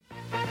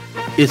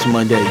It's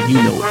Monday.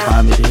 You know what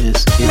time it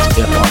is. It's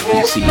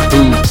FRPC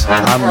Hoops.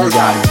 I'm your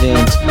guy,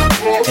 Vince.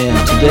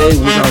 And today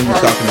we're going to be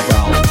talking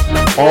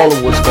about all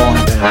of what's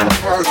going down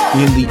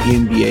in the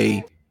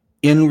NBA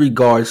in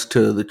regards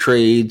to the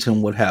trades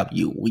and what have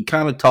you. We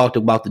kind of talked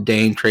about the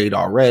Dame trade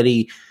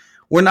already.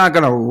 We're not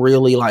going to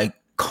really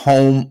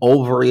comb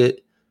over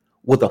it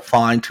with a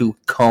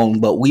fine-tooth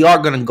comb, but we are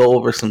going to go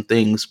over some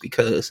things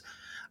because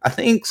I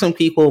think some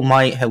people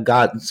might have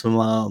gotten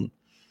some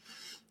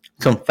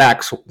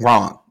facts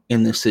wrong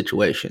in this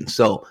situation.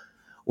 So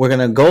we're going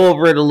to go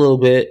over it a little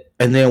bit,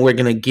 and then we're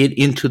going to get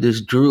into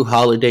this Drew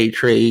Holiday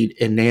trade,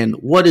 and then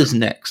what is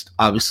next,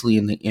 obviously,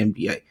 in the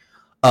NBA.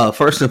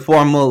 First and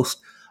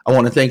foremost, I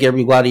want to thank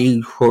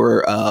everybody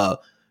for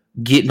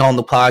getting on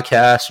the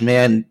podcast,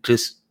 man,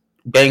 just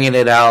banging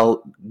it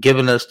out,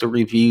 giving us the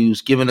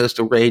reviews, giving us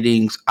the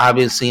ratings. I've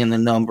been seeing the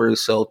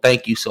numbers, so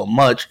thank you so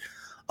much.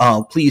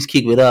 Please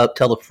keep it up.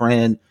 Tell a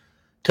friend,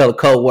 tell a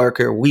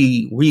coworker.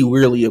 We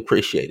really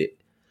appreciate it.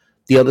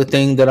 The other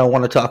thing that I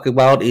want to talk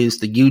about is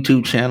the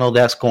YouTube channel.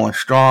 That's going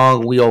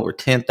strong. We over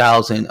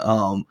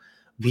 10,000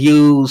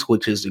 views,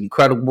 which is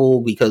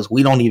incredible because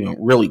we don't even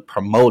really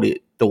promote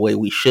it the way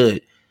we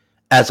should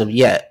as of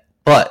yet.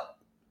 But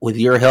with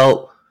your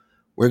help,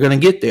 we're going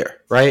to get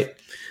there, right?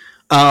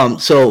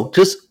 So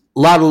just a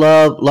lot of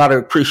love, a lot of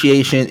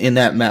appreciation in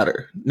that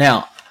matter.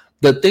 Now,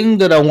 the thing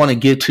that I want to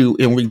get to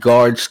in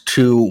regards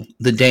to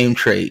the Dame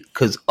trade,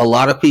 because a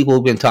lot of people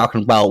have been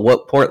talking about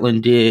what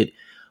Portland did,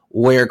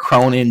 where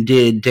Cronin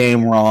did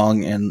Dame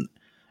wrong, and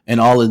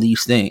all of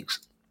these things.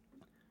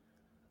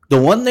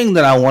 The one thing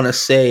that I want to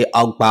say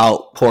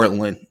about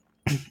Portland,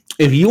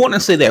 if you want to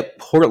say that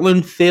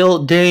Portland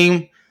failed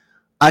Dame,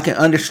 I can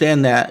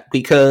understand that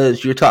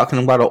because you're talking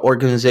about an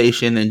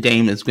organization and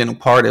Dame has been a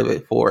part of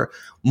it for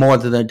more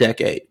than a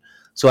decade.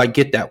 So I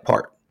get that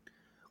part.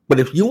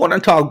 But if you want to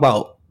talk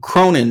about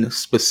Cronin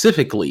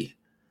specifically,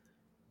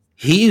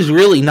 he's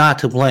really not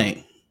to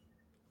blame.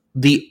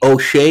 The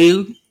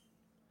O'Shea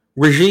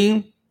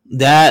regime,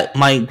 that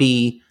might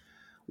be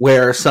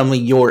where some of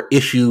your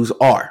issues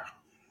are.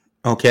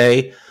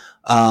 Okay?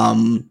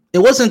 It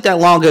wasn't that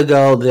long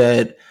ago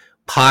that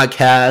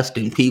podcasts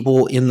and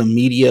people in the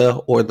media,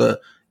 or the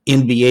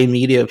NBA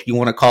media, if you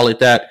want to call it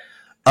that,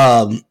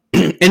 and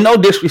no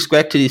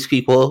disrespect to these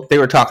people, they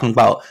were talking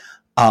about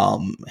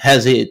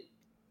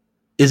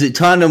is it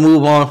time to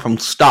move on from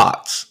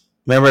Stotts?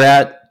 Remember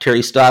that?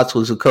 Terry Stotts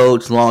was a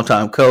coach,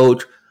 longtime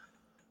coach.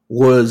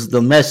 Was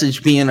the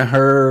message being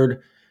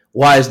heard?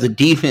 Why is the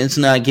defense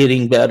not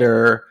getting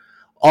better?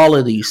 All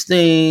of these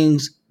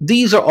things.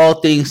 These are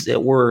all things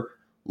that were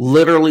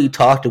literally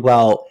talked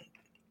about.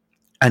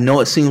 I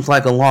know it seems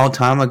like a long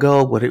time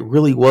ago, but it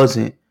really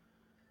wasn't.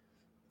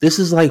 This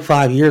is like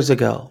 5 years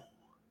ago.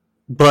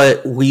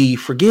 But we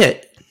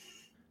forget.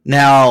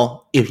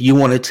 Now, if you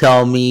want to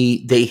tell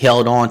me they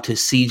held on to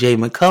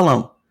CJ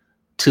McCollum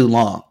too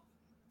long,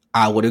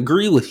 I would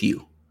agree with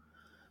you.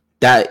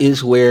 That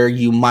is where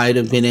you might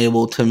have been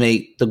able to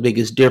make the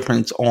biggest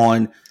difference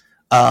on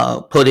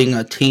putting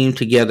a team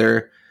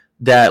together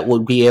that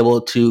would be able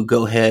to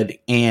go ahead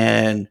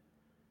and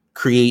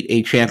create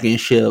a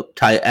championship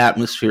type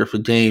atmosphere for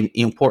Dame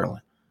in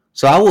Portland.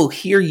 So I will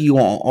hear you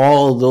on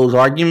all those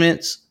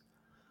arguments.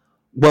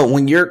 But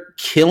when you're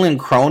killing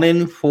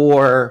Cronin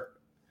for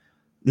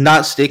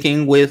not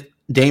sticking with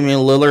Damian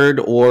Lillard,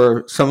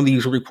 or some of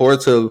these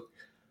reports of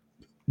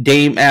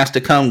Dame asked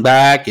to come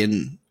back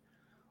and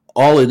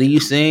all of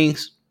these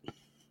things,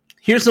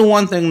 here's the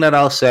one thing that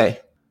I'll say.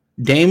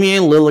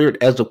 Damian Lillard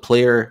as a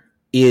player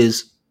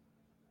is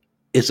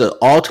an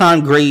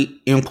all-time great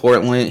in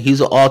Portland.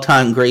 He's an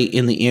all-time great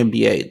in the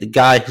NBA. The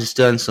guy has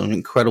done some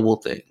incredible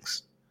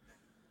things.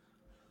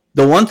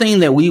 The one thing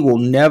that we will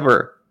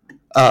never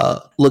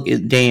look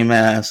at Dame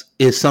as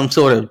is some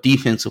sort of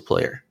defensive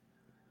player.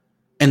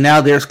 And now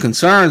there's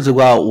concerns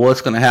about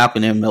what's going to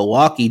happen in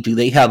Milwaukee. Do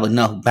they have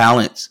enough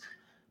balance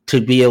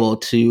to be able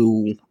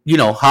to,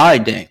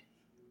 hide Dame?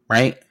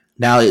 Right?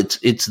 Now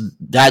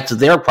that's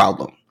their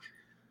problem.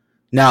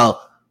 Now,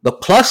 the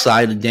plus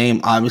side of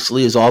Dame,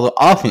 obviously, is all the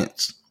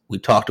offense. We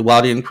talked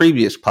about it in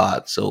previous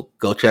pods, so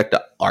go check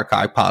the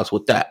archive pods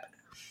with that.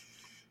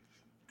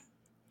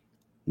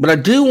 But I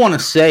do want to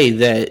say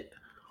that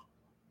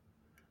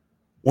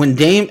when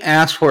Dame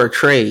asks for a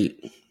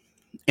trade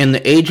and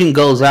the agent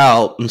goes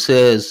out and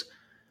says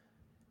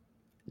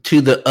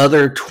to the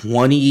other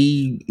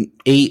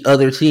 28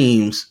 other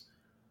teams,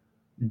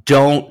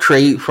 don't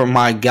trade for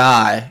my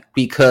guy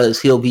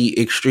because he'll be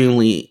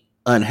extremely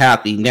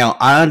unhappy. Now,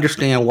 I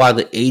understand why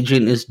the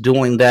agent is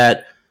doing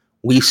that.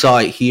 We saw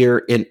it here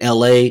in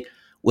LA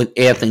with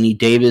Anthony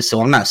Davis.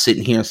 So I'm not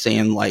sitting here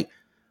saying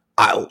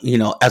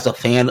as a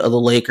fan of the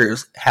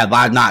Lakers, have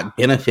I not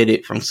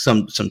benefited from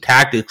some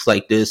tactics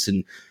like this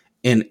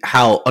and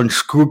how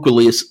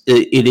unscrupulous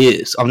it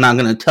is? I'm not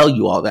going to tell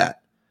you all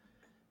that.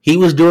 He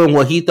was doing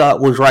what he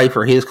thought was right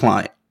for his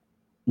client.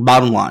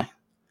 Bottom line.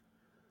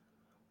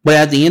 But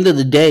at the end of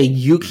the day,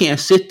 you can't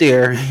sit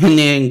there and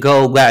then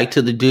go back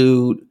to the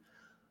dude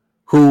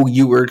who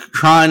you were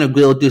trying to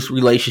build this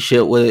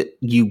relationship with,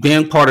 you've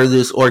been part of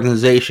this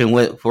organization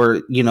with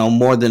for,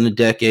 more than a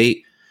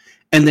decade,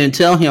 and then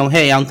tell him,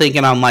 hey, I'm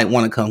thinking I might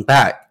want to come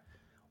back,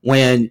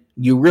 when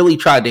you really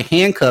tried to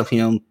handcuff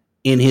him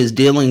in his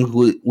dealings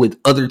with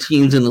other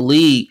teams in the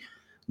league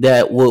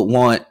that would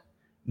want,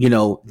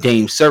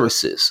 Dame's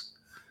services.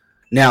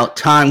 Now,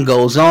 time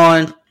goes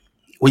on.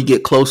 We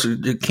get closer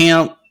to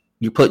camp.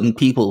 You're putting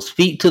people's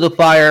feet to the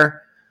fire.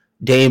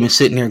 Dame is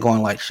sitting there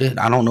going like, shit,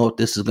 I don't know if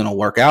this is going to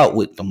work out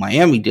with the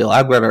Miami deal.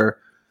 I'd better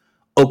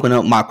open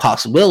up my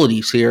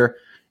possibilities here.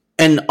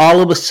 And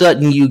all of a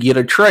sudden, you get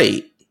a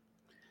trade.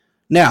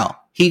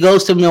 Now, he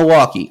goes to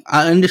Milwaukee.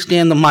 I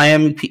understand the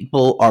Miami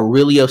people are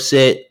really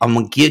upset. I'm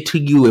going to get to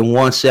you in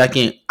 1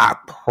 second. I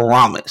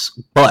promise.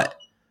 But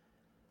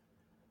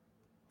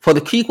for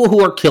the people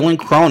who are killing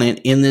Cronin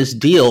in this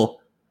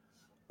deal,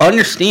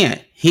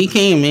 understand, he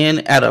came in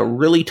at a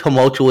really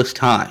tumultuous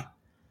time.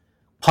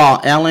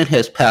 Paul Allen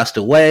has passed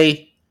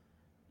away.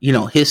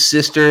 His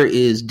sister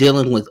is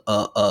dealing with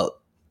a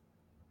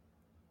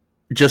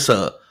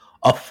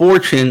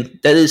fortune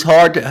that is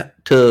hard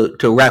to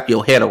wrap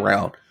your head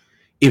around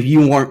if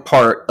you weren't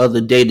part of the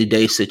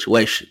day-to-day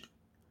situation,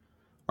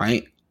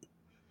 right?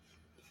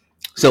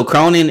 So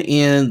Cronin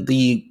and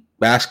the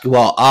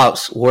basketball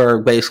ops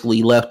were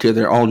basically left to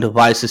their own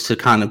devices to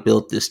kind of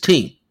build this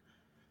team.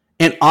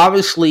 And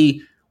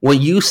obviously,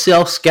 when you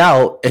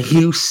self-scout and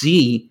you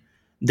see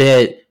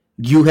that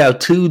you have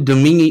two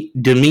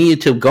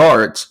diminutive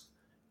guards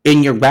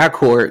in your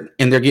backcourt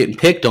and they're getting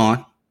picked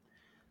on,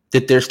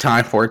 that there's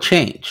time for a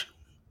change.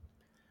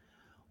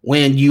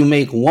 When you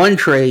make one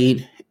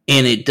trade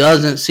and it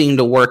doesn't seem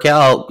to work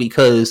out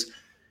because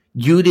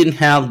you didn't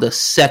have the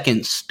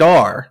second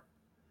star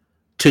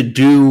to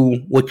do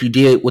what you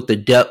did with the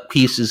depth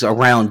pieces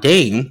around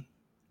Dame,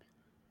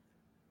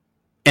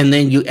 and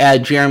then you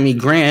add Jeremy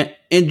Grant,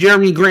 and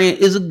Jeremy Grant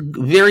is a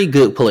very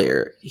good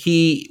player.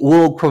 He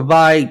will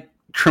provide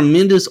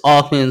tremendous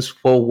offense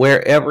for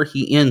wherever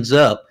he ends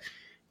up.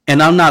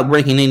 And I'm not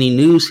breaking any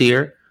news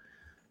here.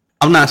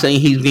 I'm not saying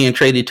he's being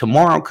traded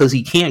tomorrow, because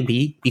he can't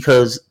be,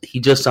 because he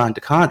just signed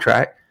a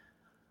contract.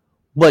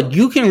 But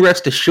you can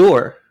rest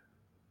assured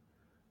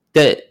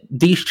that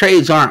these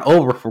trades aren't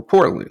over for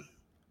Portland.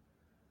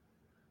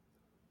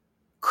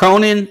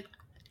 Cronin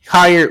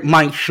hired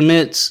Mike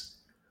Schmitz,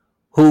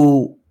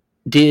 who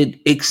did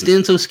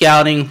extensive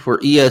scouting for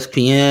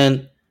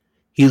ESPN.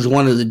 He's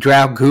one of the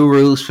draft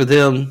gurus for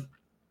them,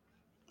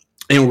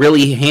 and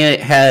really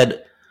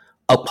had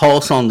a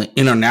pulse on the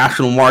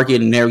international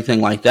market and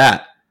everything like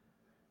that.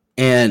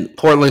 And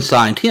Portland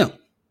signed him.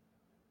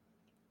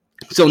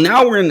 So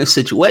now we're in a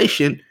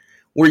situation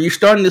where you're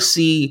starting to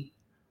see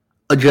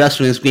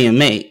adjustments being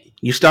made.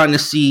 You're starting to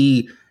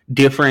see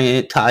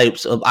different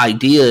types of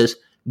ideas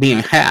being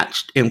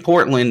hatched in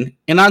Portland.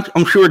 And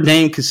I'm sure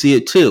Dame could see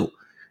it too.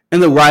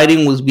 And the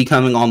writing was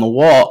becoming on the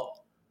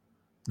wall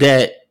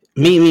that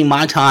maybe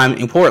my time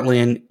in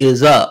Portland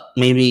is up.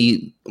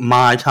 Maybe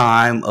my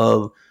time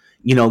of,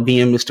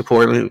 being Mr.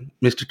 Portland,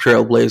 Mr.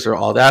 Trailblazer,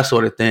 all that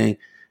sort of thing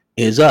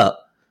is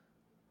up.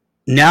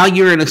 Now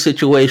you're in a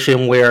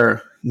situation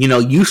where,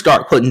 you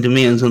start putting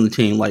demands on the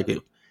team. Like, if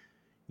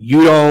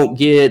you don't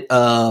get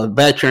a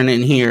veteran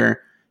in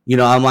here,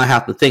 I might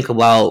have to think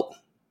about,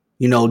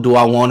 do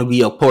I want to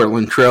be a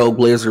Portland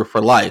Trailblazer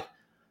for life?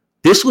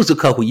 This was a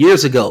couple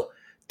years ago.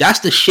 That's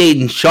the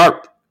Shaedon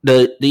Sharpe.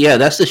 That's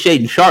the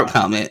Shaedon Sharpe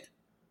comment.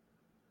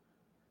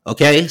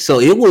 Okay, so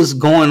it was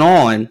going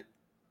on,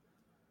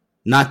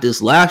 not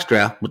this last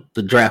draft, but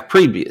the draft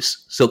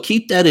previous. So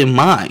keep that in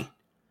mind.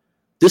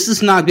 This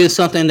is not just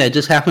something that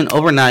just happened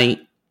overnight.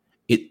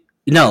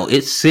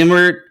 It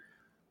simmered,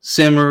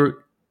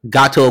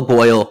 got to a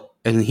boil,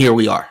 and here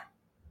we are.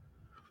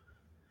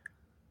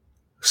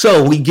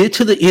 So we get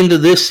to the end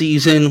of this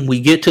season.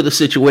 We get to the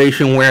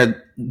situation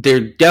where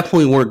they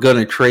definitely weren't going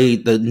to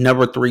trade the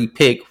number 3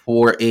 pick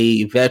for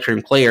a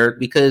veteran player,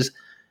 because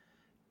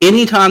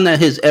anytime that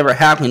has ever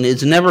happened,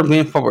 it's never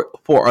been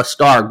for a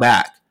star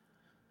back.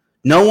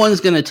 No one's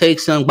going to take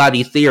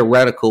somebody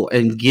theoretical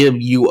and give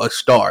you a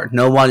star.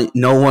 No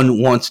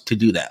one wants to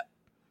do that.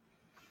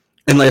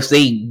 Unless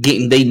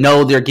they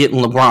know they're getting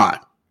LeBron.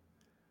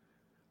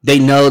 They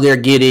know they're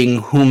getting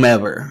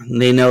whomever.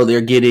 They know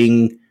they're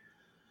getting,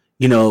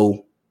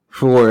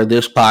 for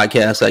this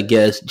podcast, I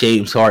guess,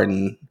 James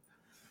Harden.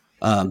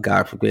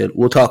 God forbid.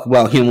 We'll talk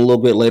about him a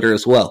little bit later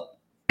as well.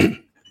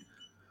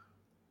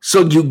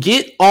 So you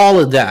get all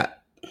of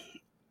that.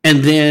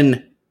 And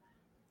then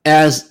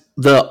as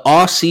the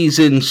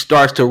offseason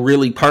starts to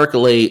really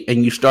percolate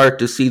and you start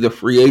to see the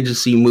free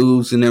agency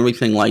moves and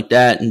everything like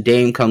that, and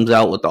Dame comes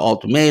out with the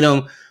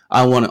ultimatum,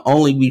 I want to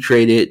only be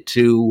traded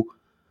to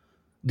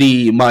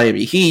the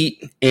Miami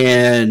Heat,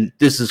 and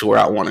this is where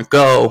I want to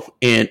go,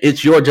 and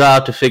it's your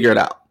job to figure it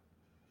out.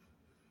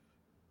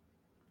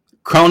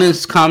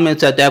 Cronin's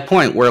comments at that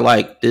point were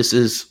like,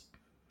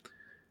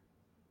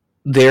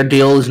 their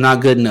deal is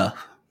not good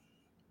enough.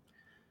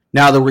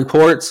 Now, the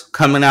reports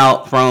coming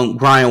out from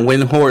Brian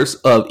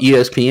Windhorst of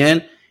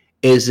ESPN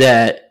is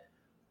that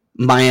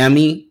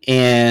Miami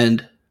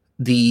and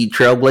the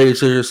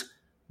Trailblazers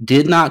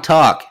did not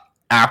talk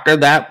after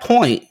that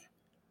point,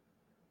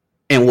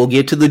 and we'll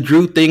get to the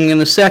Drew thing in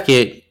a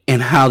second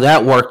and how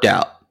that worked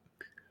out,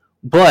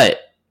 but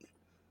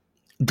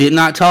did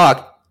not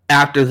talk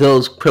after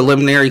those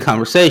preliminary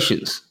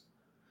conversations.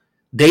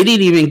 They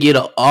didn't even get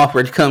an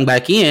offer to come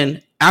back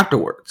in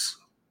afterwards.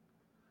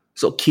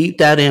 So keep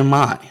that in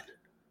mind.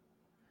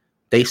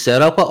 They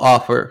set up an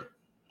offer.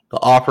 The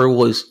offer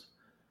was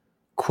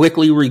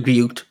quickly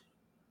rebuked.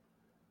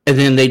 And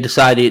then they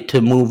decided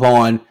to move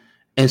on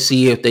and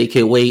see if they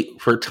could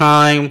wait for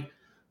time,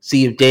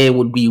 see if Dan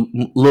would be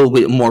a little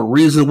bit more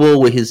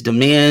reasonable with his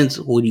demands.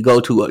 Would he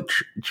go to a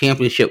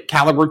championship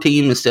caliber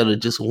team instead of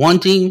just one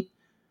team?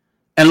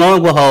 And lo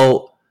and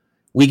behold,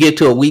 we get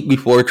to a week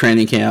before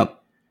training camp,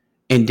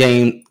 and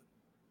Dame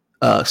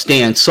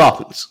stance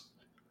softens.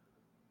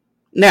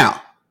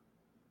 Now,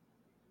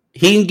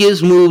 he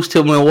gives moves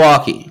to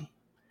Milwaukee.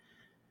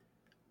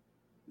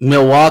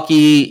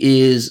 Milwaukee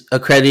is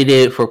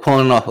accredited for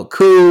pulling off a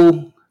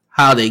coup,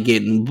 how they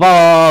get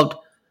involved.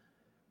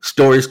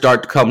 Stories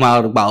start to come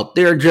out about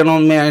their general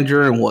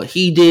manager and what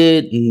he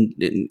did.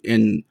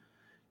 And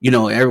you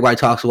know, everybody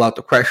talks about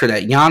the pressure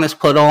that Giannis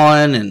put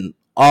on and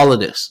all of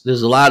this.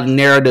 There's a lot of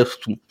narratives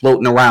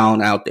floating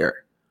around out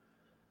there.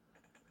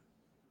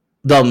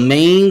 The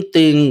main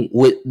thing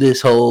with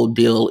this whole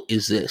deal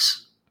is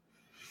this.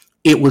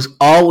 It was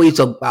always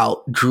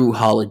about Drew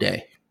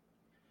Holiday.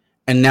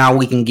 And now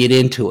we can get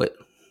into it.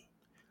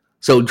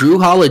 So Drew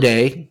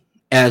Holiday,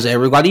 as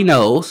everybody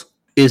knows,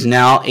 is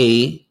now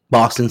a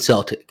Boston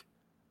Celtic.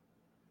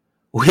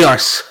 We are...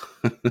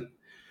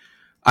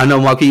 I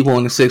know my people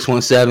in the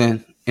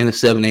 617 and the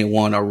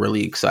 781 are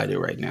really excited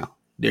right now.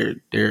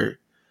 They're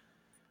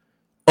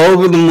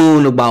over the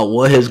moon about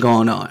what has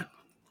gone on.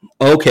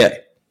 Okay.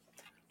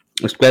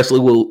 Especially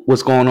with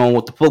what's going on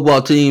with the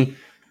football team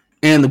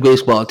and the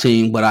baseball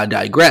team, but I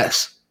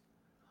digress.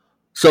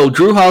 So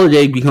Drew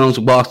Holiday becomes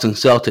Boston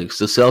Celtics.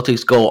 The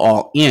Celtics go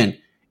all in.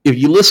 If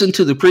you listen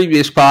to the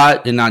previous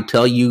pod, and I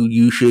tell you,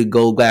 you should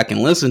go back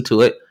and listen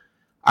to it.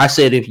 I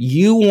said, if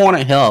you want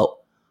to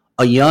help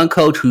a young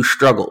coach who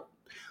struggled,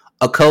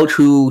 a coach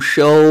who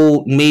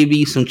showed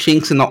maybe some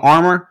chinks in the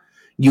armor,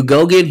 you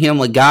go get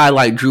him a guy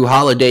like Drew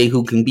Holiday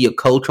who can be a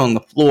coach on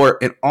the floor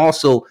and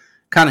also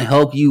kind of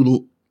help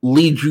you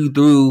lead you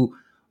through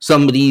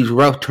some of these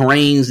rough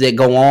terrains that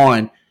go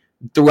on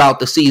throughout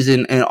the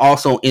season and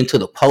also into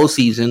the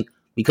postseason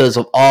because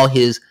of all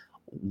his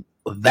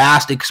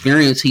vast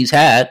experience he's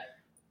had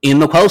in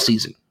the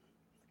postseason.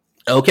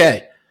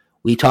 Okay,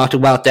 we talked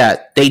about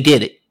that. They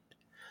did it.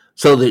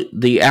 So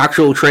the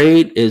actual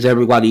trade, as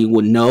everybody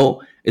would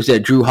know, is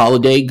that Drew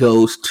Holiday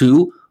goes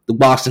to the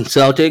Boston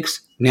Celtics.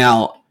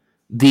 Now,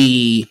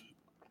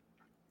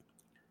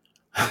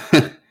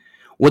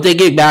 what they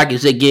get back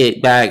is they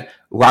get back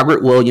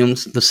Robert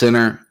Williams, the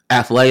center,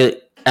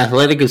 athletic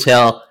as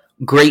hell,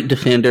 great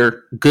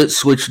defender, good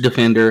switch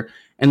defender,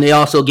 and they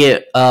also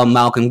get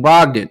Malcolm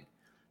Brogdon.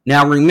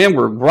 Now,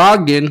 remember,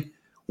 Brogdon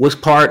was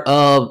part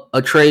of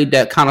a trade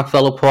that kind of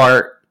fell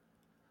apart,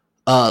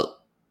 I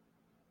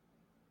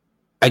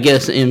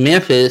guess, in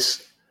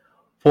Memphis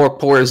for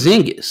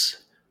Porzingis.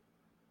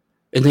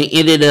 And they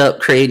ended up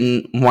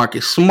trading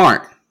Marcus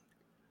Smart.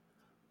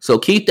 So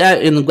keep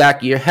that in the back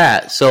of your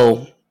hat.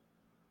 So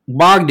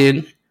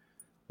Brogdon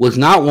was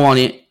not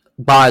wanted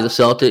by the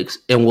Celtics,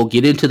 and we'll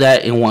get into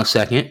that in 1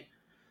 second.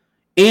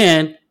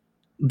 And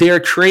they're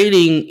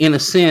trading, in a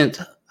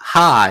sense,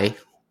 high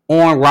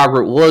on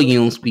Robert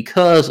Williams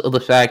because of the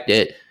fact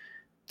that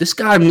this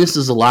guy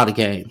misses a lot of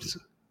games.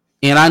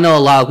 And I know a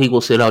lot of people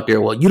sit out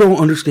there, well, you don't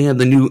understand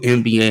the new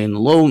NBA and the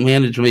load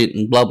management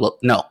and blah, blah.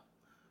 No.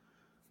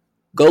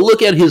 Go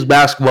look at his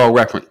basketball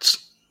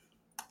reference.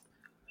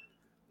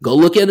 Go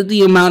look at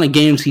the amount of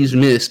games he's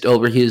missed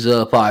over his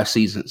 5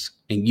 seasons.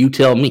 And you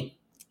tell me.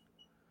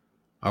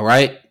 All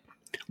right?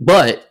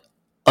 But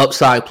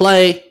upside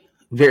play,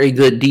 very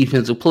good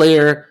defensive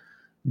player,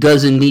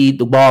 doesn't need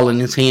the ball in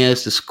his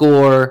hands to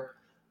score.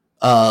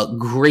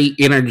 Great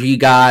energy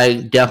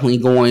guy, definitely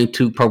going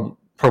to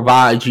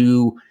provide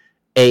you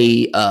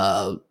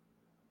I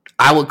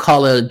would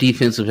call it a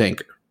defensive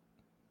anchor.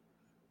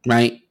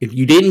 Right? If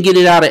you didn't get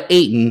it out of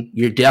Ayton,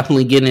 you're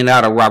definitely getting it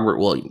out of Robert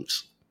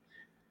Williams.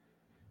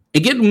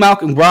 And getting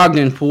Malcolm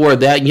Brogdon for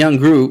that young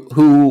group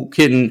who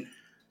can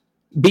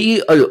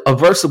be a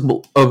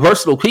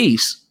versatile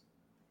piece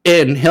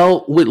and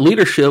help with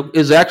leadership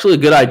is actually a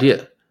good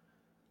idea.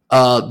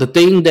 The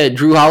thing that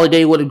Drew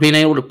Holiday would have been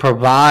able to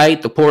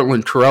provide the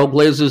Portland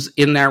Trailblazers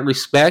in that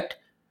respect,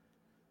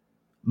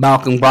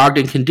 Malcolm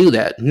Brogdon can do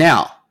that.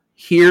 Now,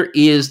 here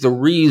is the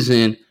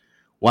reason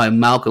why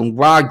Malcolm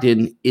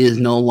Brogdon is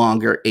no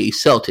longer a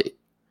Celtic.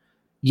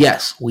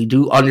 Yes, we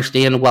do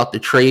understand about the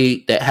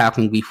trade that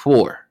happened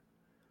before.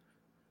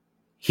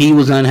 He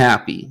was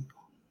unhappy.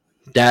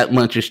 That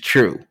much is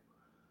true.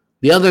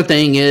 The other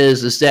thing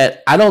is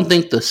that I don't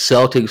think the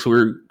Celtics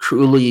were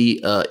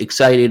truly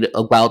excited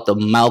about the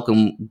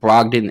Malcolm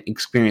Brogdon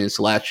experience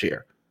last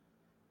year.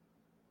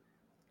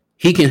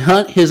 He can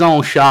hunt his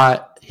own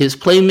shot. His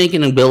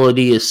playmaking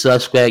ability is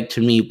suspect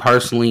to me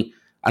personally.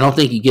 I don't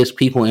think he gets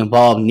people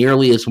involved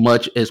nearly as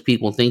much as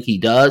people think he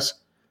does.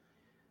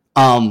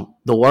 The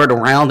word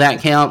around that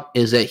camp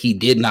is that he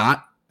did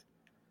not.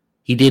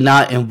 He did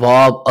not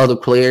involve other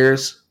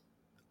players,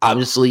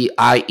 obviously,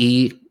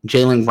 i.e.,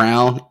 Jaylen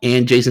Brown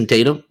and Jason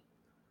Tatum.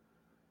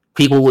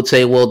 People would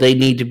say, well, they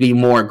need to be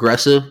more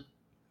aggressive.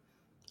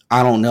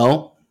 I don't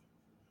know.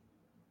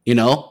 You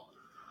know?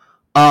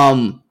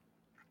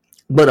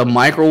 But a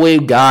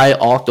microwave guy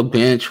off the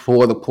bench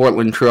for the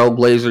Portland Trail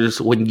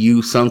Blazers, when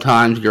you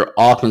sometimes your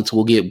offense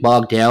will get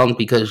bogged down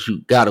because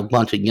you got a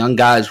bunch of young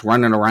guys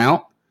running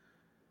around,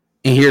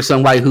 and here's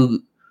somebody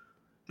who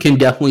can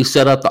definitely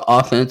set up the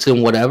offense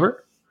and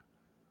whatever.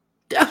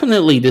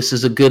 Definitely, this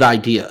is a good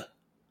idea.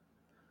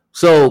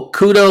 So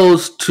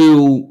kudos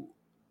to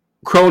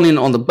Cronin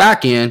on the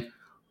back end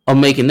of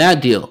making that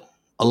deal.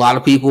 A lot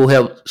of people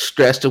have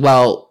stressed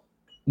about,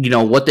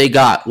 what they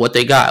got.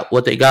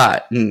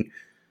 And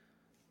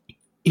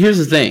here's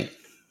the thing.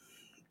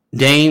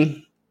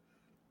 Dame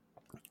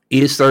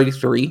is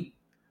 33.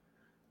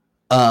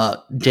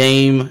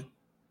 Dame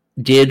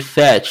did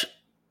fetch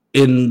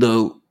in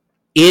the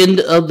end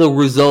of the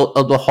result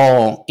of the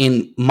haul.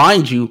 And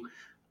mind you,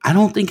 I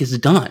don't think it's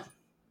done.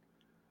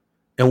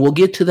 And we'll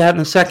get to that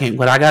in a second.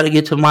 But I got to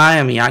get to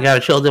Miami. I got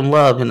to show them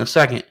love in a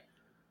second.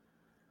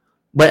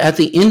 But at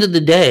the end of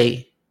the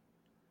day,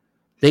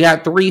 they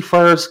got 3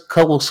 firsts,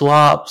 couple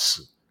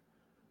swaps,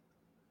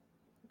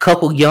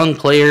 couple young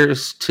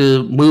players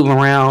to move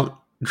around.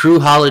 Drew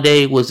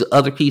Holiday was the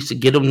other piece to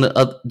get them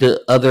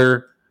the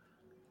other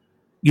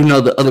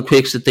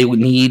picks that they would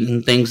need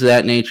and things of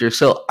that nature.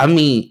 So, I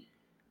mean,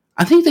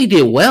 I think they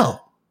did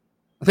well.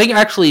 I think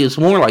actually it's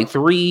more like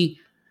 3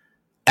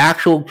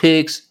 actual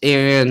picks,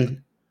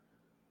 and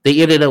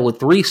they ended up with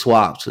 3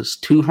 swaps. It's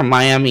 2 from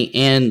Miami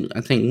and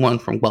I think 1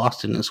 from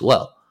Boston as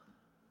well.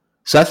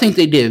 So I think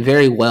they did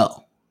very well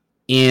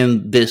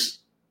in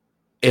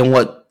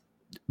what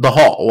the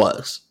haul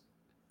was.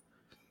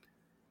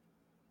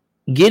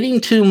 Getting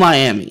to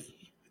Miami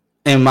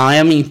and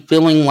Miami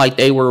feeling like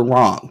they were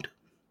wronged.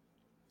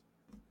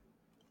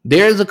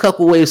 There's a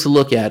couple ways to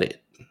look at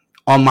it.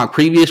 On my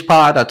previous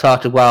pod, I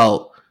talked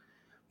about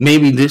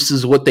maybe this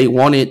is what they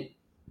wanted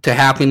to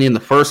happen in the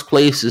first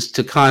place, is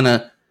to kind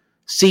of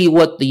see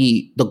what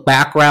the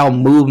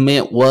background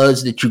movement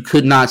was that you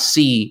could not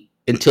see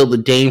until the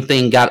Dame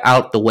thing got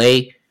out the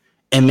way.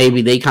 And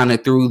maybe they kind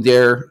of threw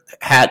their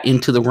hat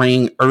into the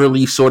ring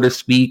early, so to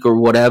speak, or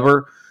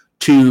whatever,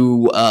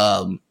 to,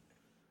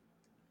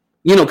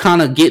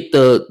 kind of get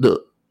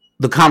the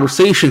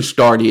conversation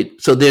started,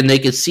 so then they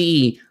could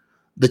see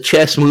the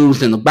chess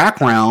moves in the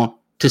background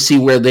to see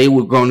where they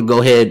were going to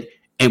go ahead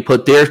and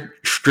put their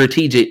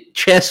strategic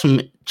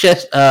checkmate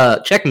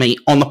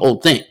on the whole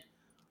thing.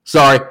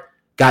 Sorry,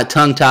 got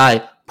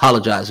tongue-tied.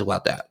 Apologize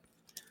about that.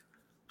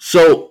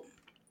 So,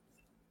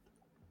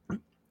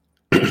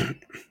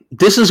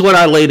 this is what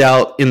I laid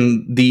out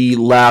in the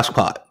last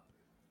pod.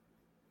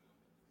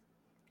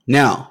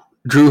 Now,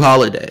 Drew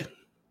Holiday.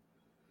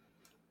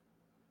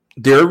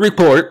 There are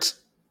reports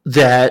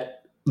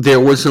that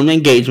there was some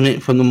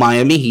engagement from the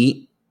Miami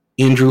Heat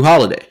in Drew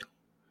Holiday.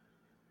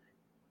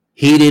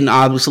 He didn't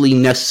obviously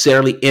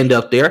necessarily end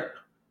up there.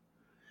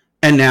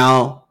 And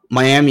now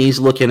Miami's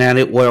looking at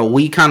it where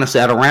we kind of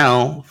sat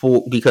around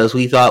because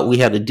we thought we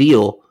had a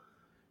deal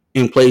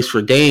in place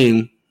for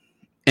Dame.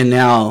 And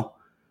now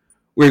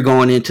we're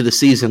going into the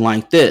season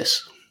like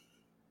this.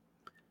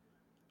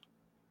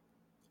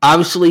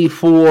 Obviously,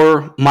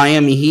 for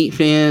Miami Heat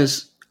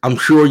fans, I'm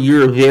sure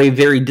you're very,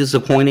 very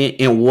disappointed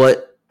in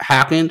what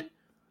happened.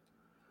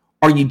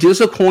 Are you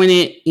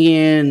disappointed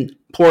in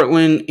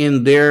Portland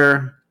in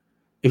their,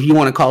 if you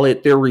want to call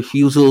it, their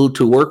refusal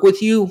to work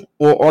with you?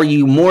 Or are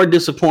you more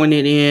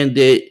disappointed in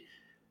that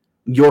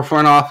your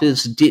front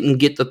office didn't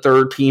get the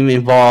third team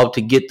involved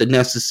to get the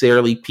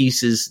necessary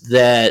pieces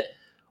that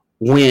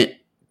went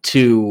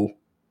to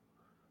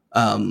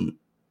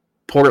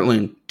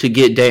Portland to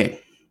get Dame?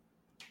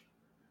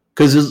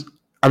 Because,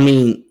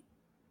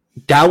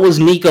 that was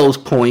Nico's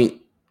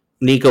point.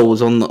 Nico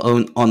was on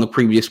the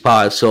previous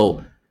pod,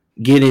 so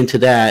get into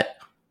that.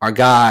 Our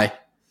guy,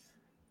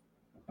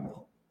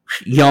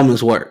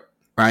 yeoman's work,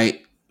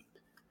 right?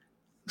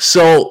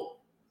 So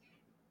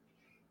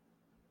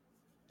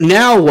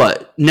now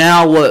what?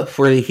 Now what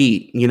for the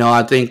Heat?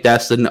 I think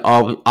that's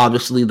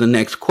obviously the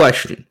next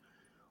question.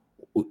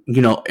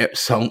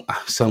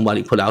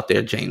 Somebody put out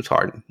there James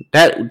Harden.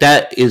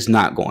 That is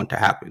not going to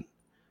happen.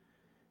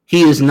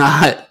 He is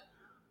not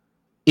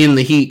in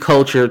the Heat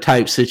culture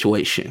type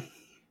situation.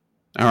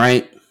 All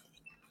right.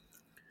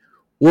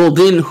 Well,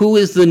 then who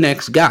is the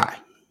next guy?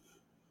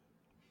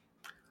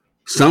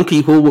 Some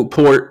people would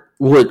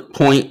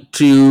point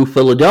to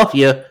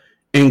Philadelphia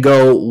and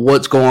go,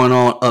 what's going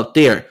on up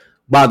there?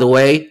 By the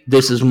way,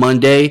 this is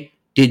Monday.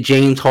 Did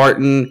James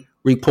Harden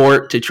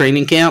report to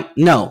training camp?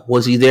 No.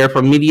 Was he there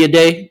for media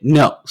day?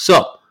 No.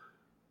 So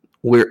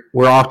we're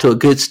off to a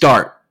good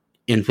start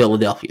in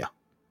Philadelphia.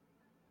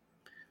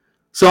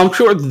 So I'm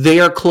sure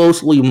they're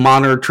closely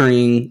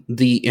monitoring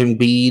the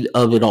Embiid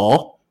of it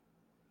all,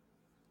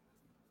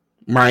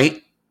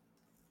 right?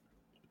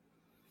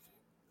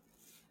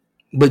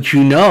 But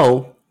you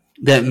know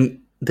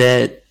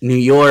that New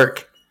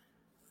York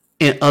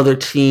and other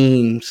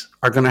teams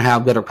are going to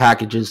have better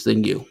packages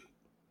than you.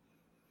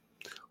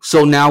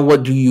 So now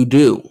what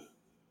do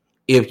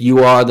if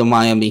you are the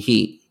Miami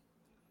Heat?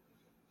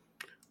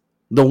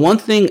 The one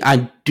thing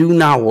I do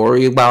not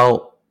worry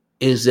about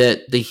is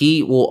that the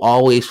Heat will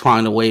always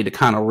find a way to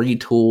kind of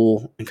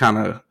retool and kind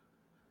of.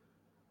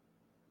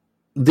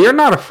 They're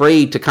not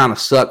afraid to kind of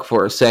suck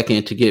for a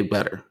second to get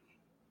better.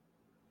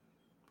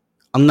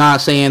 I'm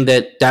not saying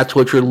that that's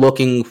what you're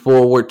looking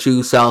forward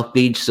to, South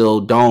Beach,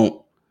 so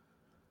don't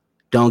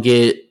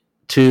get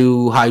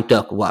too hyped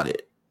up about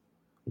it.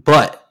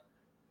 But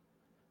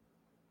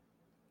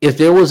if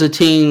there was a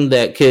team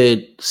that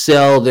could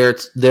sell their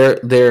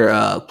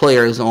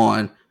players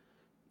on,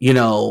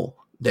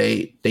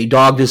 they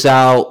dogged us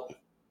out,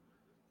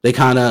 they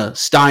kind of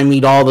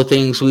stymied all the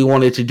things we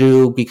wanted to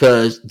do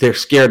because they're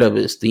scared of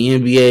us. The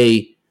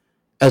NBA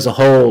as a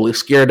whole is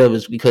scared of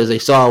us because they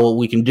saw what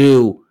we can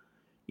do,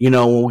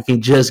 when we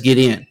can just get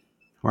in,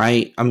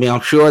 right? I mean,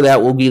 I'm sure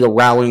that will be the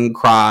rallying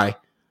cry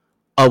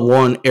of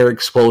one Eric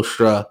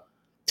Spoelstra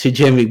to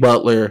Jimmy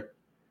Butler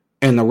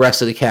and the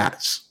rest of the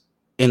cats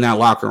in that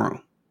locker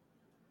room.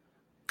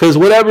 Because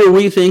whatever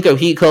we think of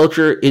Heat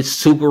culture, it's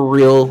super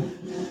real.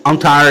 I'm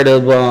tired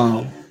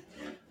of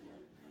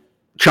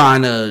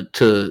trying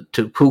to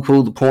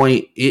poo-poo the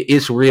point.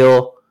 It's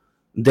real.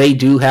 They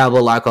do have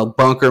a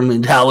bunker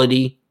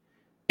mentality,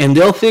 and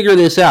they'll figure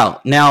this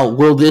out. Now,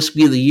 will this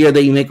be the year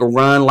they make a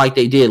run like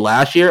they did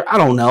last year? I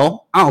don't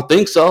know. I don't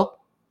think so.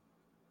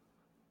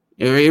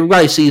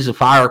 Everybody sees the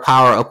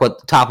firepower up at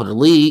the top of the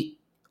league,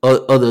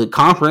 of the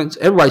conference.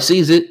 Everybody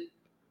sees it.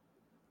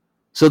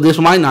 So this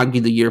might not be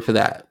the year for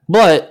that.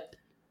 But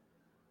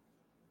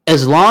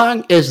as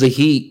long as the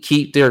Heat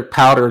keep their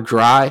powder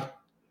dry,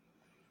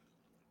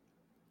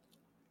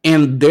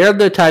 and they're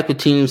the type of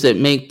teams that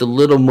make the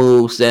little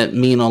moves that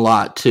mean a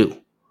lot too.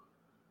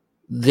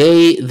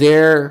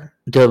 Their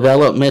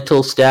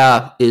developmental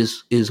staff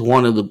is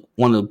one of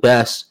the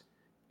best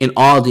in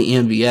all the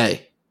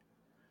NBA.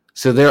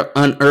 So they're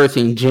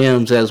unearthing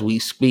gems as we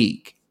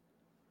speak.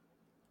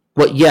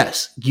 But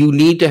yes, you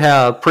need to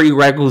have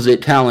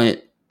prerequisite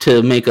talent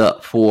to make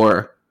up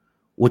for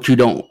what you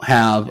don't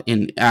have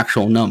in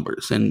actual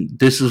numbers. And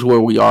this is where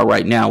we are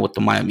right now with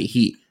the Miami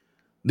Heat.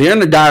 They're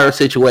in a dire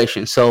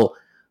situation. So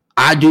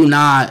I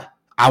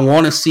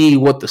want to see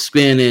what the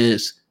spin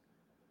is.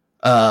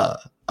 I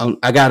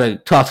got to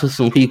talk to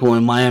some people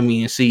in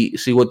Miami and see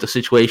what the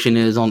situation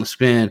is on the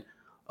spin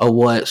of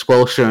what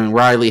Spoelstra and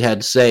Riley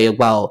had to say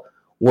about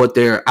what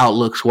their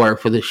outlooks were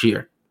for this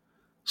year.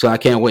 So I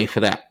can't wait for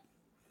that.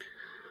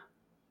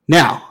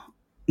 Now,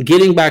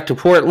 getting back to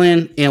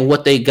Portland and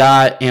what they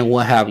got and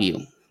what have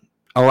you.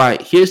 All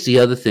right, here's the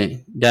other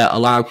thing that a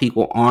lot of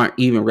people aren't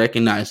even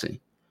recognizing.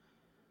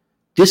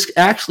 This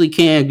actually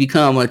can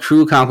become a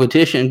true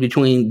competition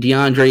between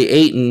DeAndre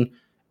Ayton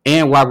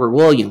and Robert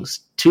Williams.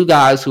 Two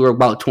guys who are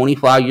about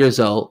 25 years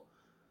old.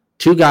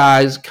 Two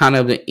guys kind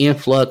of an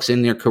influx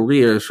in their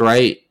careers,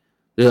 right?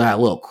 They're at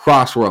a little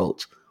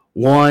crossroads.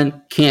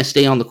 One can't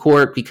stay on the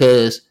court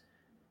because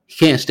he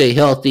can't stay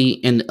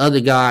healthy, and the other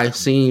guy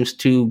seems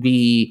to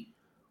be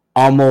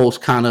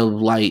almost kind of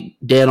like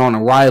dead on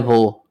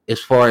arrival as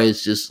far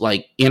as just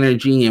like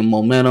energy and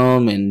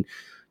momentum and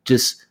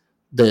just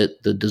the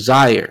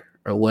desire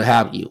or what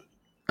have you.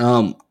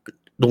 The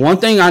one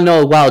thing I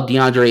know about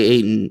DeAndre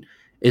Ayton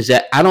is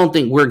that I don't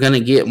think we're going to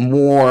get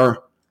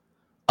more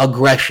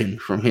aggression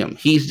from him.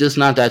 He's just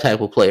not that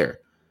type of player.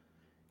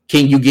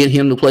 Can you get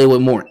him to play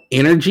with more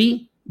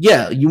energy?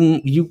 Yeah,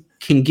 you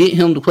can get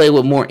him to play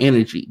with more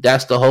energy.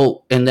 That's the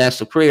hope and that's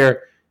the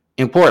prayer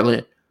in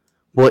Portland.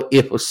 But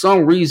if for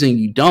some reason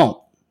you don't,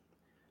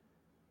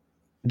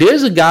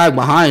 there's a guy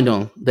behind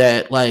him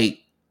that, like,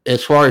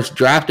 as far as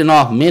drafting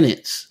off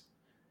minutes,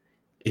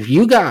 if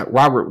you got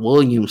Robert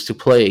Williams to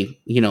play,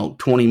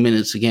 20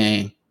 minutes a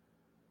game,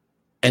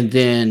 and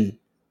then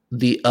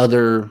the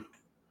other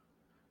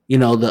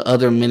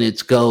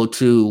minutes go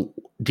to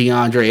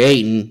DeAndre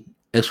Ayton,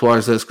 as far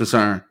as that's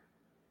concerned,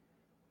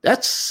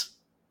 that's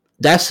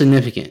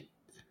significant.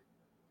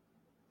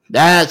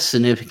 That's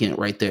significant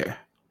right there.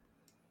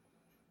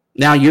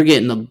 Now you're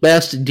getting the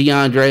best of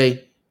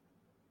DeAndre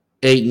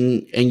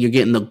Ayton, and you're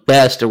getting the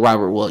best of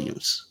Robert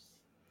Williams.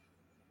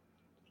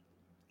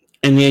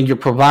 And then you're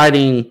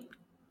providing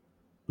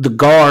the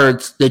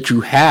guards that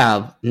you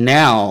have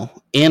now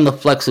and the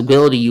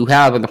flexibility you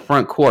have in the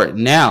front court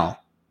now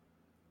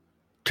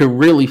to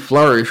really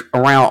flourish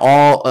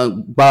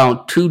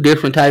around two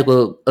different type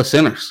of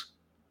centers.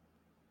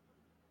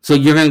 So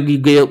you're going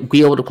to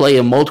be able to play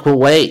in multiple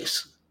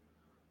ways.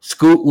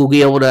 Scoot will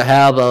be able to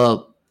have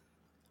a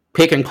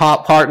pick and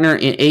pop partner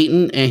in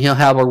Ayton, and he'll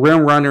have a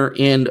rim runner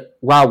in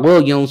Rob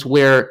Williams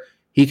where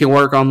he can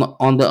work on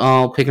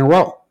the pick and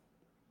roll.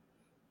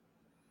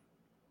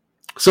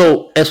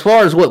 So as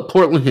far as what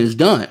Portland has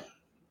done,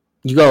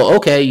 You go,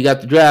 okay, you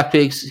got the draft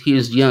picks,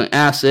 here's the young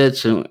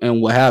assets,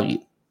 and what have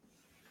you.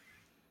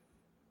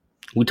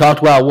 We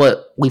talked about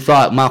what we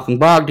thought Malcolm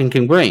Brogdon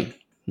can bring.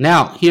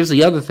 Now, here's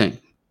the other thing.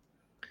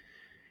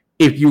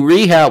 If you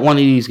rehab one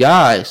of these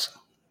guys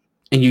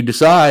and you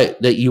decide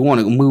that you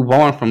want to move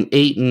on from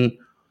Ayton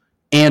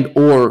and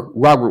or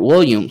Robert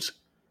Williams,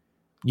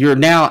 you're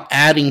now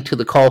adding to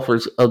the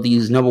coffers of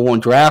these number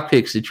one draft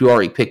picks that you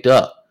already picked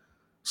up.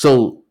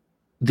 So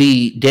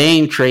the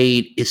Dame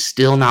trade is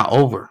still not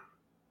over.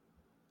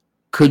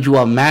 Could you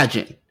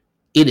imagine?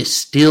 It is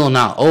still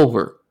not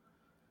over.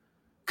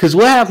 Because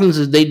what happens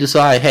is they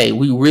decide, hey,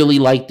 we really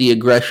like the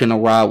aggression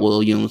of Rob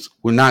Williams.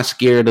 We're not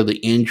scared of the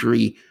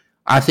injury.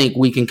 I think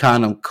we can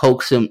kind of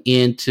coax him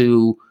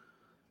into,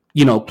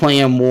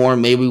 playing more.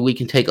 Maybe we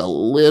can take a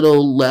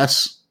little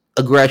less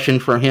aggression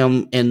for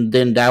him, and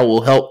then that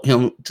will help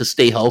him to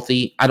stay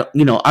healthy. I don't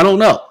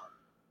know.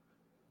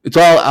 It's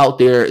all out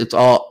there. It's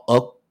all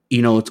up.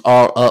 It's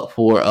all up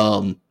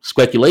for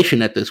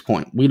speculation at this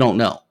point. We don't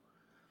know.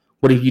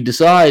 But if you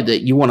decide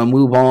that you want to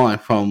move on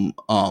from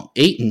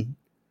Ayton,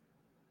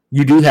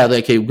 you do have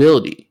that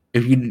capability.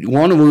 If you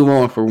want to move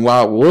on from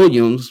Robert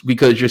Williams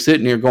because you're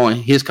sitting there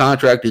going, his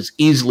contract is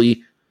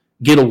easily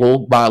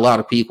gettable by a lot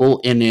of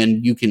people, and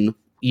then you can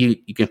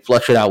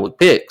flush it out with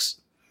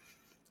picks.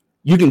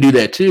 You can do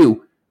that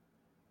too.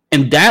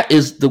 And that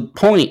is the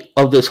point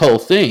of this whole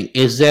thing,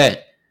 is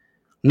that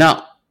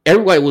now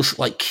everybody was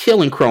like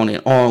killing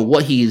Cronin on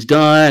what he's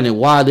done and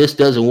why this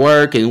doesn't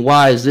work and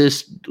why is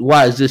this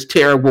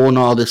terrible and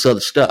all this other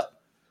stuff.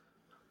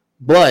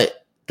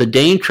 But the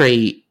Dame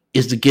trade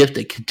is the gift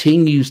that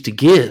continues to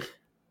give.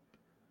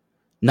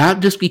 Not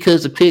just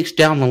because of picks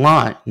down the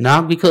line,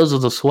 not because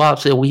of the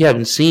swaps that we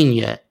haven't seen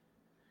yet.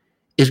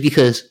 It's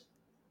because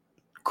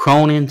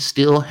Cronin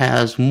still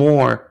has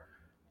more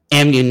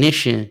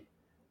ammunition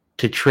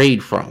to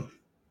trade from.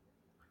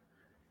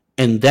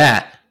 And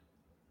that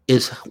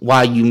is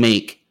why you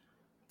make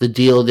the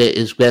deal that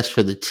is best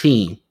for the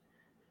team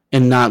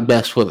and not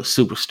best for the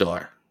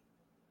superstar.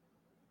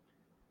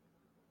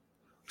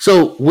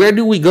 So where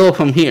do we go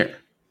from here?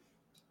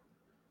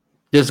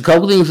 There's a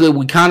couple things that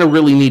we kind of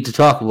really need to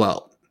talk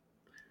about.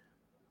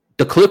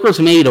 The Clippers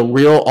made a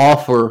real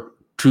offer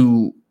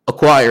to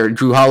acquire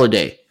Drew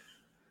Holiday.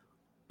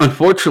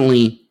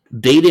 Unfortunately,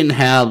 they didn't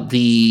have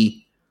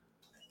that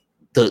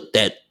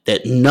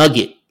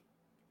nugget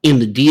in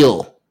the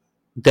deal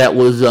that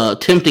was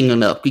tempting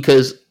enough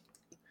because,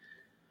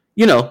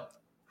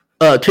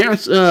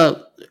 Terrence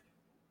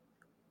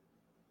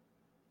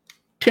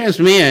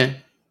Mann,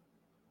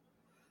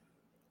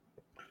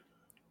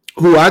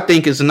 who I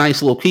think is a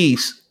nice little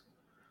piece,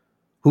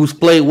 who's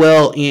played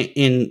well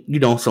in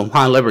some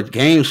high leverage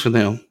games for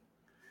them,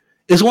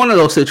 is one of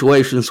those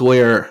situations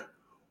where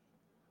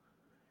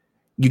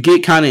you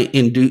get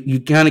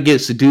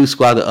get seduced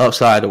by the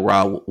upside of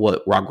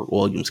what Robert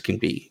Williams can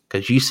be,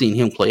 because you've seen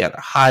him play at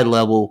a high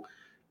level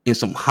in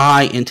some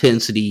high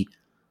intensity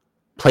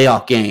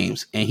playoff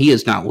games, and he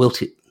is not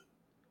wilted.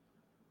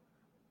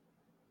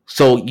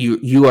 So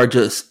you are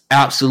just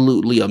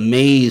absolutely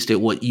amazed at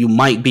what you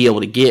might be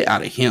able to get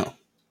out of him.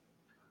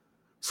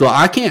 So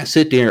I can't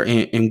sit there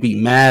and be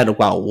mad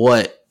about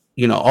what,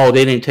 they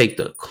didn't take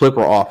the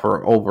Clipper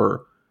offer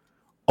over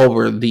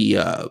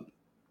the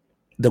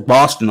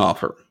Boston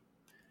offer.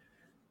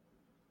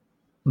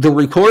 The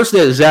reports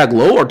that Zach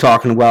Lowe are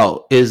talking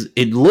about is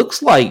it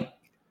looks like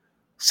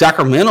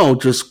Sacramento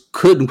just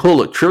couldn't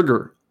pull a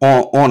trigger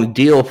on a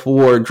deal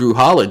for Drew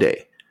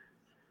Holiday.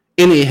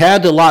 And it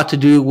had a lot to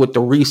do with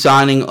the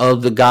re-signing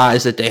of the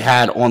guys that they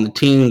had on the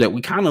team that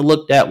we kind of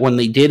looked at when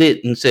they did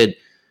it and said,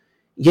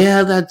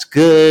 yeah, that's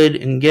good.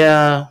 And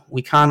yeah,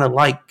 we kind of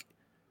like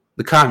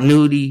the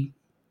continuity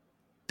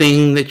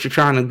thing that you're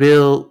trying to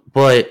build.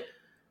 But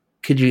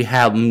could you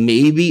have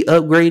maybe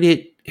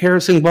upgraded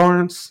Harrison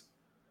Barnes?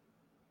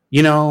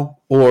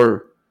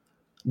 Or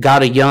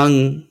got a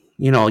young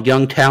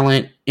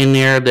talent in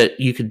there that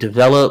you could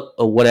develop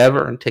or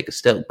whatever and take a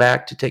step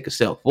back to take a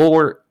step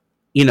forward.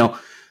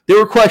 There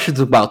were questions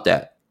about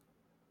that.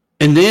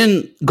 And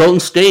then Golden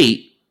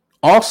State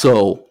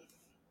also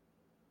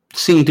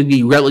seemed to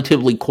be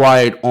relatively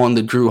quiet on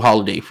the Drew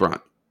Holiday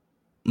front.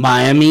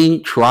 Miami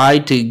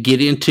tried to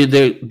get into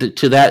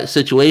to that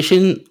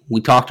situation. We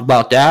talked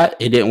about that.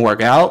 It didn't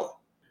work out.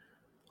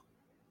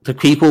 The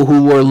people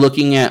who were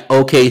looking at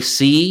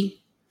OKC,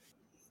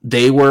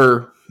 they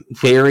were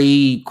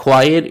very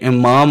quiet and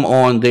mum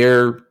on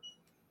their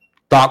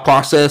thought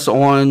process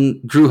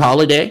on Drew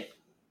Holiday.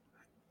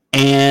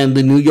 And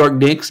the New York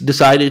Knicks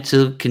decided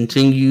to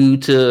continue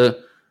to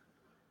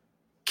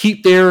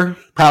keep their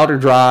powder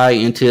dry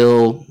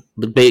until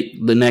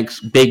the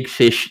next big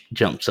fish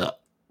jumps up.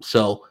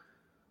 So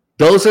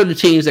those are the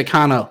teams that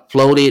kind of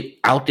floated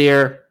out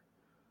there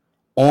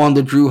on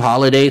the Drew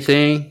Holiday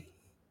thing.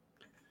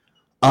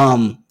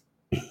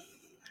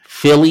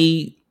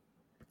 Philly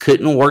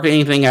couldn't work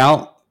anything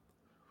out.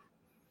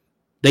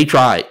 They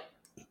tried.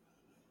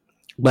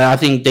 But I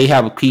think they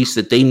have a piece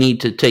that they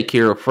need to take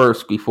care of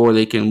first before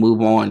they can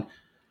move on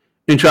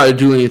and try to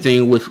do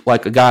anything with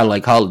like a guy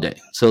like Holiday.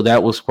 So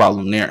that was the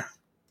problem there.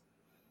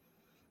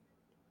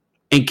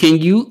 And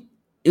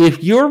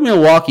if you're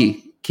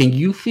Milwaukee, can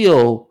you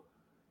feel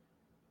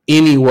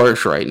any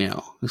worse right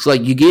now? It's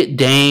like you get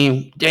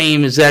Dame.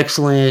 Dame is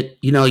excellent.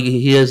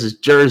 He has his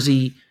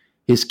jersey,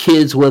 his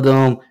kids with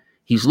him.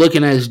 He's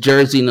looking at his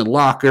jersey in the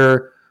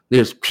locker.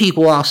 There's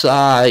people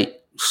outside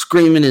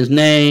screaming his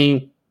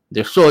name.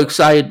 They're so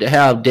excited to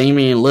have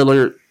Damian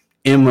Lillard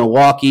in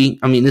Milwaukee.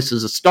 I mean, this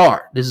is a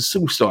star. This is a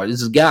superstar.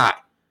 This is a guy.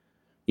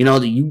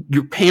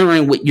 You're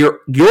pairing with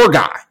your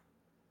guy.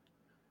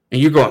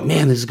 And you're going,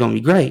 man, this is going to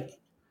be great.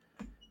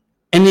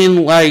 And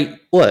then,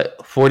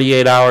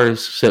 48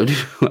 hours,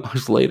 72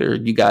 hours later,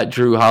 you got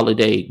Drew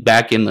Holiday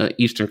back in the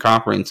Eastern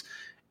Conference.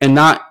 And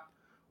not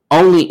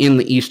only in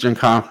the Eastern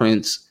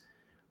Conference,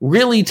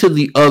 really to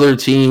the other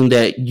team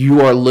that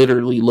you are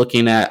literally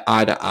looking at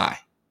eye to eye,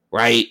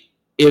 right?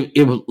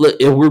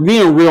 If we're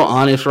being real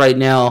honest right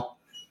now,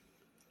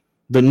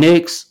 the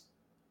Knicks,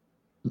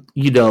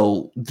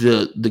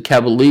 the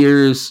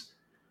Cavaliers,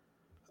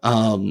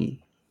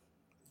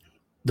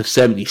 the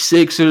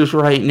 76ers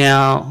right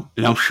now,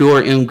 and I'm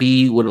sure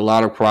Embiid with a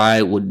lot of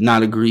pride would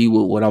not agree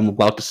with what I'm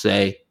about to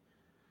say.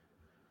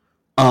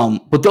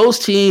 But those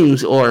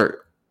teams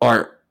are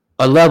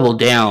a level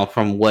down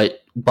from what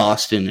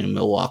Boston and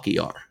Milwaukee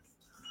are.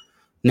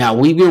 Now,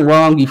 we've been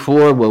wrong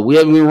before, but we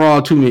haven't been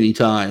wrong too many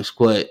times.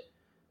 But,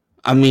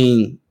 I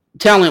mean,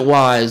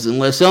 talent-wise,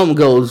 unless something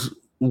goes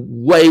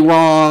way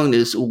wrong,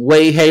 it's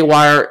way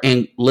haywire,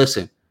 and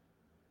listen,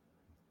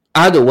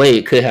 either way,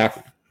 it could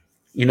happen.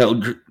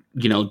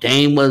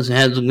 Dame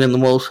hasn't been the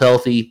most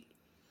healthy,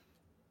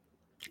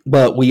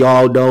 but we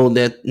all know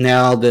that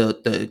now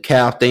the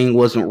calf thing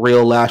wasn't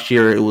real last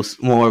year. It was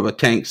more of a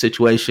tank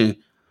situation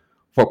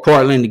for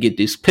Portland to get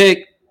this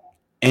pick.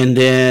 And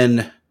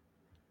then,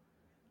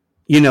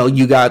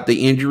 you got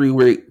the injury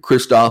with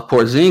Kristaps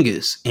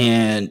Porzingis.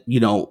 And,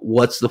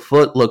 what's the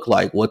foot look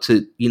like? What's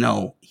it,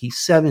 he's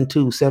 7'2",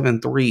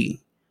 7'3".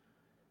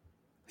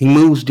 He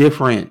moves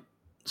different.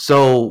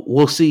 So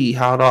we'll see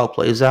how it all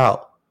plays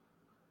out.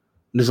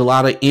 There's a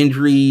lot of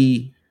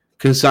injury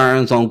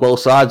concerns on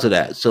both sides of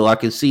that. So I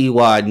can see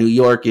why New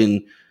York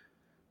and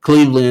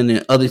Cleveland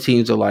and other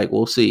teams are like,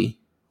 we'll see.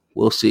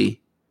 We'll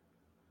see.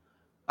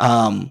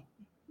 I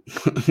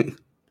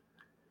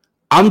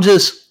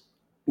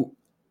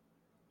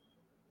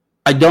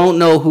don't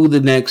know who the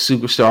next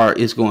superstar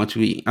is going to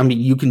be. I mean,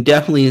 you can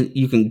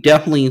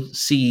definitely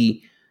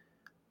see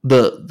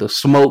the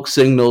smoke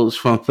signals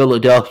from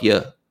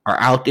Philadelphia are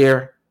out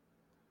there.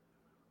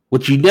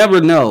 But you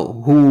never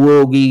know who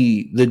will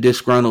be the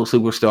disgruntled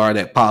superstar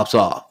that pops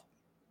off.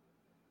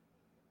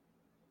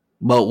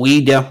 But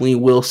we definitely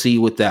will see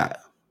with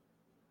that.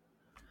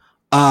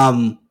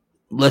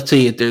 Let's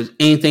see if there's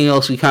anything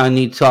else we kind of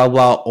need to talk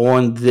about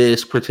on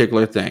this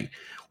particular thing.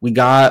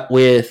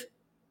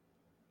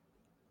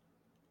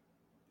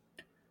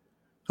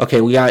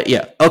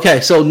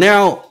 Okay, so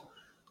now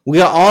we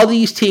got all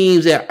these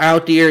teams that are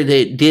out there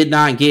that did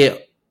not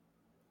get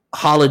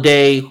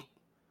Holiday.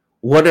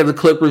 What are the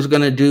Clippers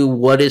going to do?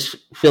 What is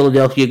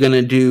Philadelphia going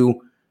to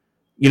do?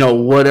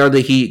 What are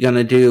the Heat going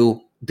to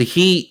do? The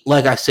Heat,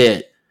 like I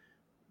said,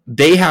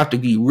 they have to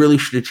be really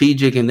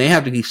strategic and they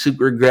have to be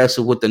super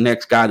aggressive with the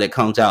next guy that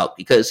comes out.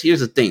 Because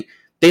here's the thing.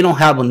 They don't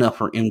have enough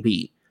for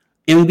Embiid.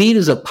 Embiid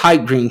is a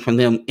pipe dream from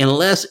them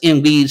unless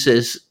Embiid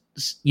says,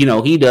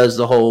 he does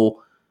the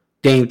whole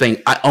Dame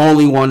thing. I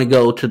only want to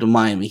go to the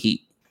Miami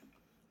Heat.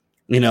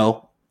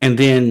 And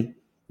then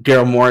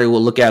Daryl Morey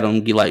will look at him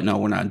and be like, no,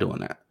 we're not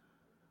doing that.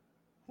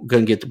 We're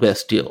going to get the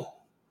best deal,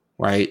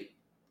 right?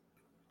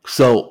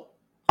 So,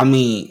 I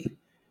mean,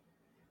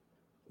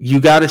 you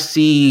got to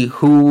see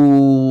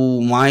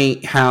who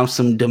might have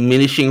some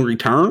diminishing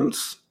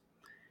returns.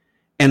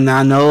 And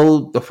I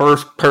know the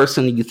first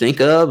person you think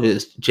of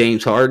is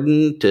James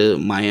Harden to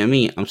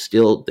Miami. I'm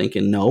still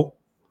thinking no.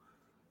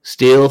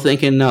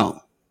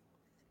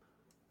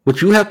 But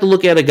you have to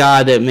look at a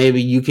guy that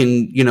maybe you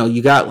can,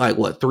 you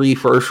got 3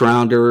 first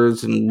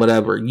rounders and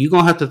whatever. You're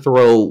going to have to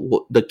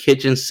throw the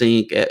kitchen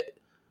sink at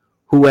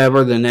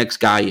whoever the next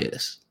guy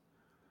is.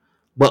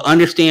 But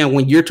understand,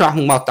 when you're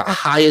talking about the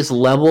highest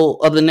level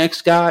of the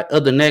next guy,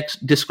 of the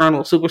next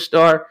disgruntled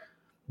superstar,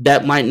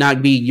 that might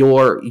not be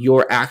your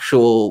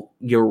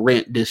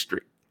rent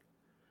district.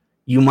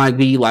 You might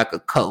be like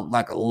a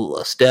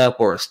step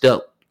or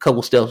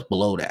couple steps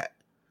below that.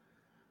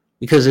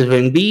 Because if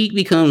Embiid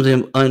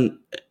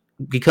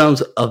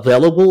becomes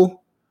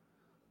available,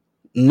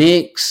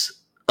 Knicks,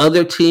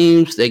 other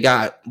teams, they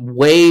got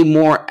way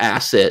more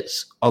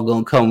assets are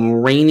going to come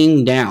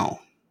raining down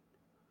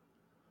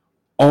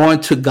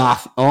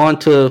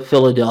onto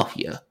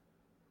Philadelphia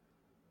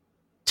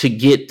to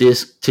get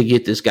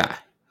this guy.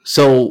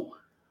 So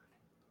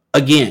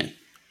again,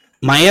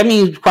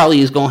 Miami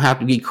probably is going to have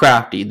to be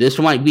crafty. This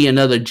might be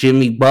another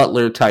Jimmy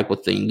Butler type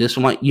of thing. This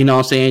might, you know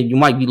what I'm saying? You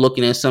might be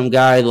looking at some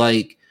guy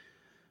like,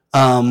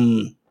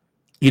 who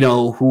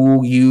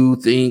you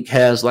think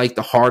has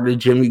the heart of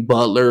Jimmy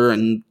Butler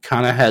and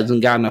kind of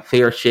hasn't gotten a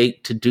fair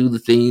shake to do the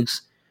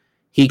things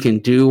he can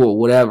do or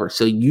whatever.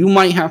 So you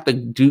might have to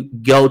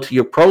go to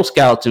your pro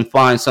scouts and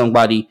find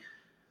somebody.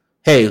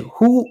 Hey,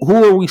 who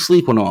are we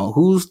sleeping on?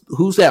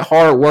 Who's that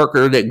hard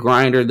worker, that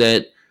grinder,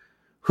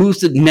 who's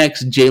the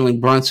next Jalen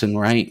Brunson,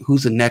 right?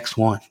 Who's the next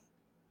one?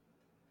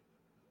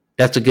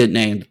 That's a good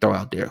name to throw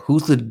out there.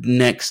 Who's the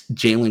next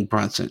Jalen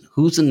Brunson?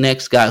 Who's the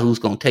next guy who's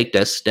going to take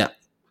that step?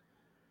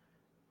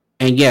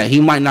 And yeah,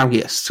 he might not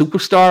be a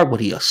superstar, but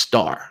he's a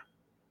star,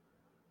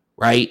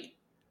 right?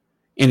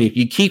 And if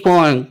you keep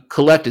on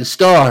collecting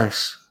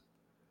stars,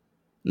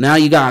 now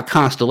you got a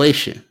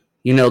constellation,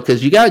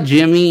 because you got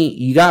Jimmy,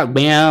 you got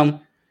Bam.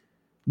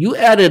 You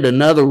added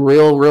another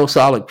real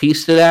solid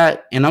piece to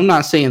that. And I'm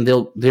not saying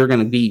they're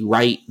going to be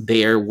right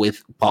there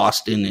with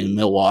Boston and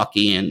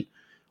Milwaukee and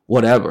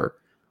whatever.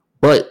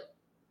 But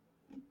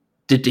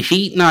did the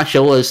Heat not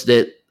show us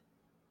that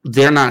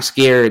they're not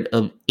scared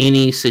of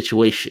any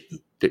situation?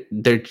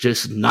 They're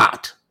just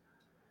not.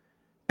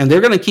 And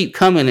they're going to keep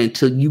coming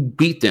until you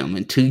beat them,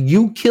 until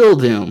you kill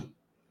them.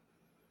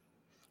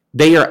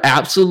 They are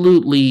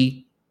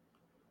absolutely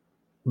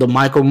the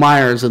Michael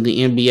Myers of the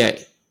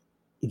NBA.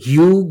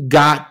 You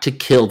got to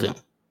kill them.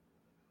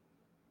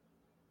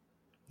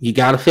 You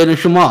got to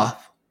finish them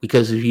off,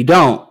 because if you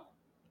don't,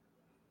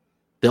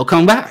 they'll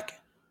come back.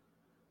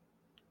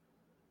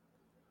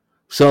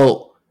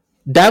 So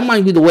that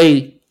might be the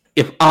way,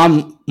 if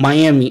I'm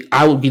Miami,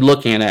 I would be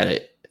looking at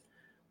it.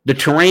 The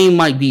terrain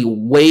might be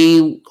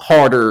way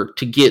harder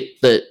to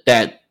get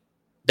that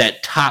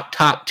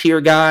top tier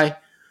guy,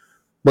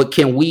 but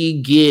can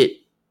we get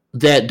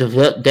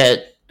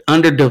that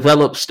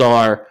underdeveloped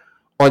star,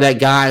 or that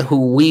guy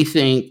who we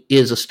think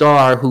is a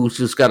star who's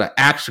just got an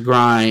axe to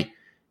grind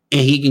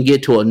and he can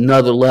get to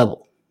another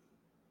level,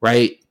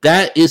 right?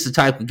 That is the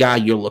type of guy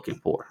you're looking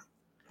for.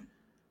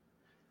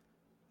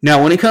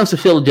 Now, when it comes to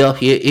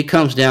Philadelphia, it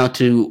comes down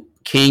to,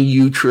 can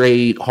you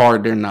trade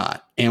hard or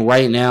not? And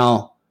right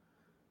now,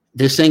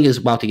 this thing is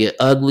about to get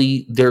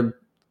ugly. The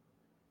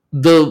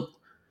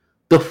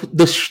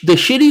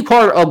shitty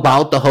part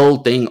about the whole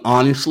thing,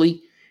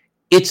 honestly,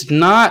 it's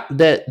not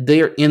that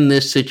they're in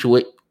this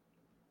situation.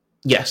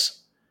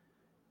 Yes.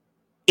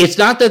 It's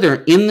not that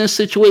they're in this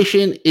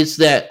situation. It's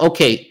that,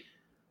 okay,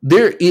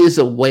 there is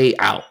a way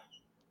out.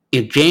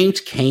 If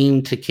James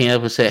came to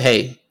camp and said,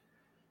 hey,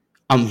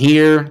 I'm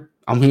here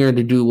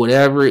to do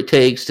whatever it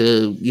takes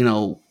to,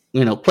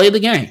 play the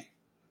game.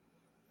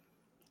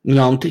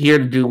 I'm here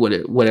to do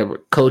whatever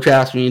coach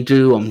asks me to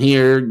do. I'm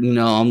here,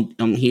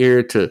 I'm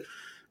here to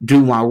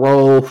do my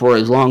role for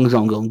as long as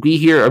I'm going to be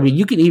here. I mean,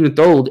 you can even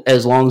throw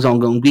as long as I'm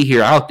going to be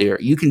here out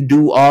there. You can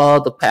do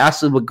all the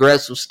passive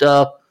aggressive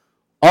stuff,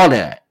 all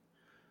that.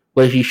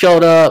 But if you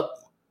showed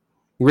up,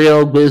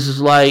 real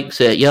business-like,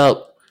 said,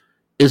 yup,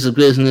 it's a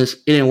business.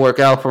 It didn't work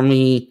out for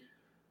me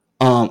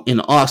in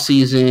the off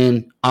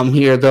season. I'm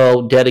here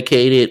though,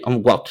 dedicated. I'm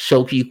about to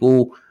show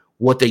people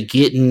what they're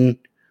getting.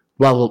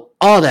 Blah, blah,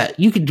 all that.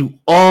 You could do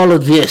all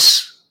of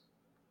this.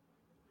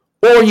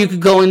 Or you could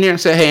go in there and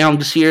say, hey, I'm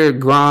just here to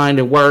grind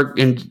and work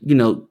and,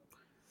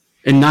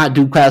 and not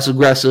do passive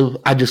aggressive.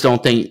 I just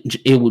don't think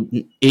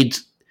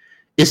it's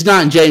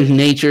not in James'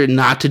 nature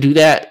not to do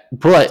that.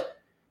 But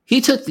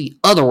he took the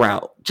other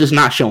route, just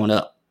not showing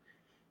up.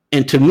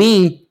 And to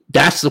me,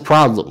 that's the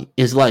problem.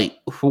 Is like,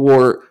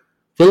 for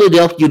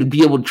Philadelphia to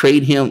be able to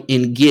trade him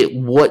and get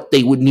what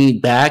they would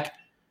need back.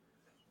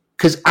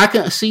 Because I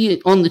can see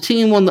it on the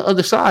team on the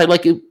other side.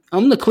 Like, if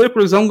I'm the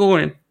Clippers, I'm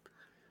going,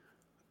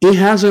 it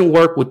hasn't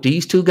worked with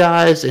these two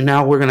guys, and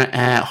now we're going to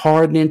add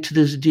Harden into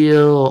this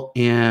deal.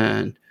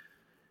 And,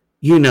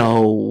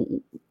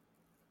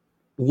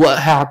 what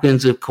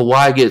happens if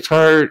Kawhi gets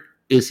hurt?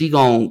 Is he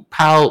going to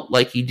pout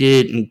like he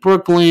did in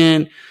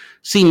Brooklyn?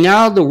 See,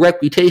 now the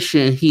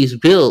reputation he's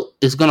built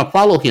is going to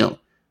follow him.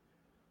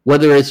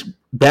 Whether it's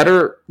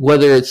better,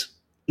 whether it's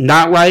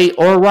not right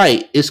or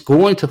right, it's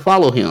going to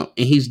follow him.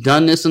 And he's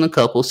done this in a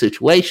couple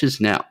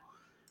situations now.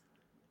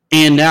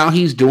 And now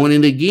he's doing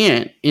it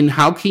again. And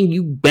how can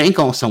you bank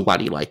on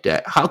somebody like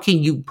that? How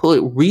can you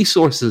put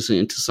resources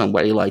into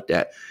somebody like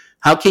that?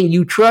 How can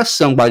you trust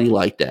somebody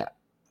like that?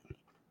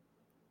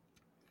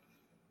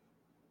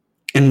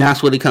 And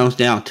that's what it comes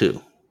down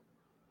to.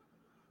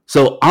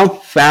 So I'm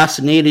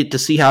fascinated to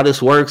see how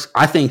this works.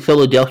 I think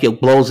Philadelphia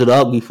blows it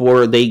up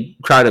before they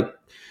try to,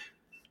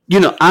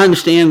 I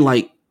understand,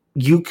 like,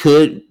 you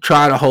could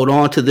try to hold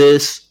on to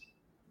this.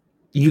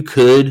 You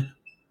could.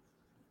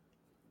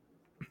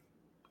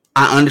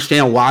 I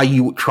understand why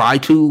you would try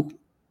to,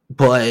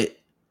 but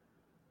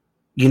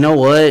you know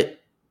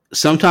what?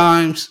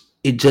 Sometimes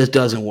it just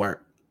doesn't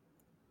work.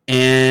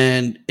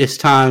 And it's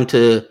time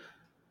to,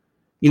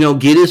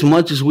 get as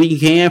much as we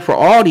can for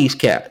all these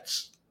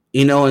cats,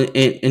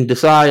 and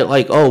decide,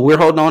 like, oh, we're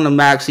holding on to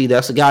Maxey.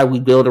 That's the guy we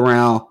build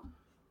around.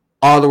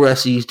 All the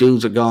rest of these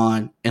dudes are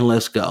gone, and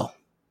let's go.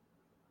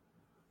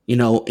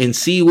 And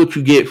see what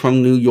you get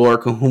from New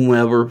York or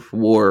whomever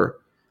for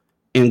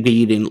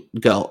Embiid and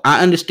go.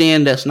 I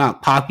understand that's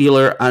not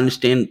popular. I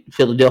understand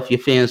Philadelphia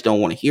fans don't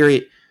want to hear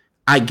it.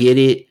 I get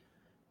it.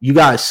 You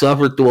guys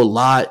suffered through a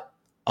lot.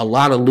 a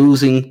lot of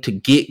losing to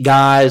get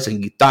guys,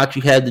 and you thought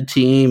you had the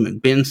team,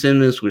 and Ben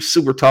Simmons was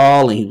super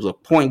tall, and he was a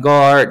point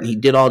guard, and he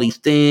did all these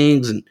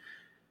things, and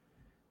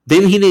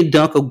then he didn't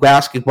dunk a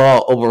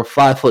basketball over a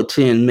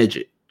 5'10"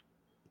 midget.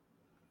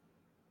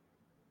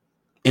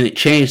 And it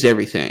changed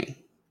everything.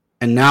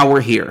 And now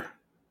we're here.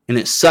 And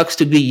it sucks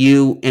to be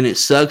you, and it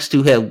sucks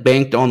to have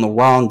banked on the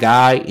wrong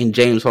guy in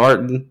James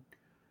Harden.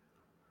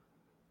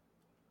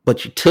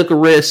 But you took a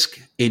risk.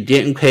 It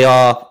didn't pay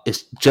off.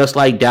 It's just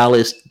like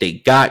Dallas. They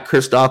got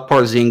Kristaps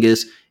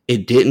Porzingis.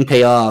 It didn't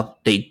pay off.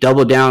 They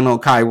doubled down on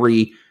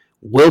Kyrie.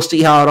 We'll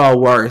see how it all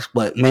works.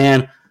 But,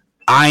 man,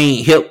 I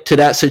ain't hip to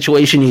that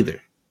situation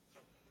either.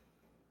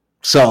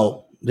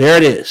 So, there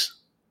it is.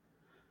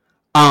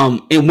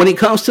 And when it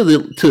comes to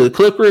the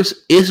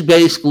Clippers, it's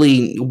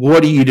basically,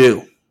 what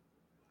do?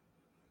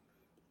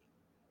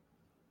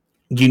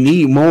 You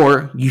need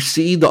more. You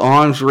see the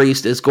arms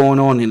race that's going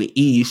on in the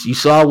East. You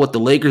saw what the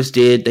Lakers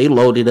did. They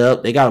loaded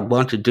up. They got a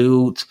bunch of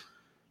dudes.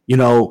 You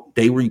know,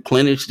 they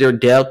replenished their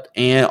depth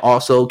and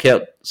also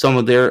kept some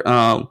of their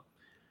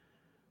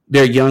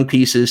young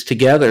pieces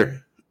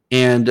together.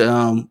 And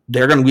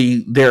they're going to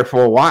be there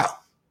for a while.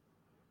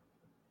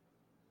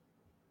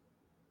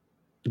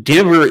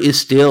 Denver is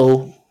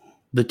still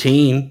the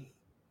team.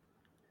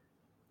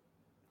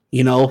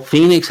 You know,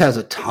 Phoenix has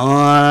a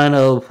ton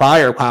of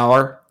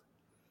firepower.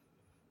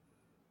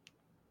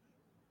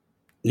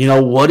 You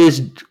know, what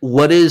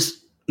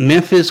is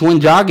Memphis when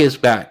Ja gets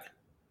back?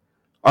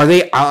 Are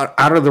they out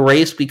of the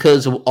race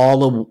because of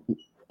all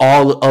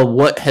of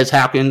what has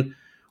happened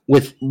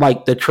with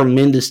like the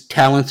tremendous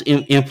talent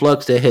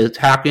influx that has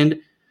happened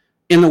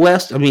in the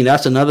West? I mean,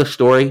 that's another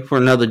story for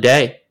another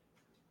day.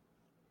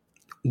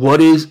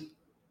 What is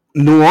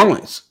New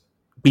Orleans?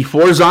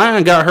 Before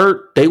Zion got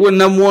hurt, they were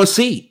number 1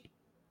 seed.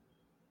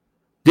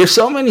 There's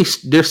so many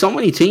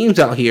teams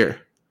out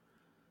here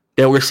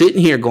that we're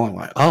sitting here going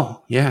like,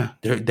 oh, yeah,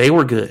 they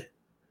were good.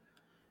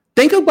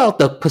 Think about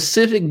the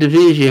Pacific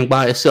Division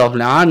by itself.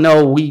 Now, I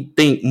know we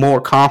think more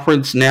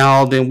conference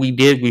now than we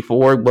did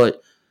before, but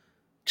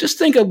just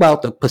think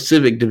about the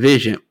Pacific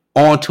Division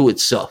onto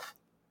itself.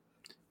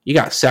 You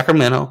got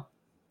Sacramento,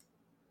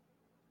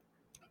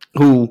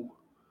 who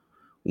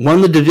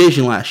won the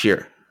division last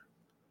year.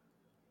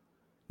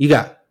 You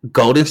got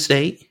Golden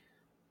State,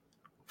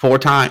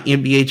 4-time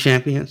NBA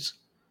champions,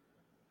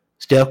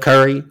 Steph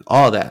Curry,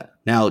 all that.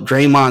 Now,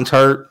 Draymond's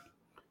hurt.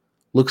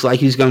 Looks like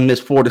he's going to miss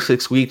 4 to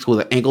 6 weeks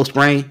with an ankle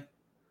sprain.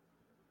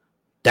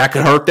 That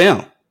could hurt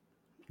them.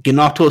 Getting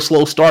off to a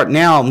slow start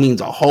now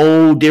means a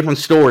whole different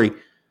story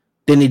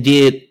than it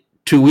did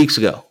 2 weeks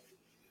ago.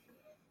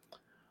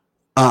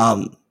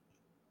 You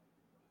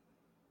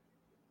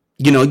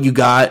know, you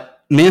got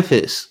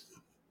Memphis.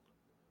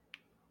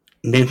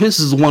 Memphis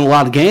has won a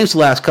lot of games the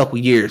last couple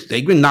of years.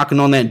 They've been knocking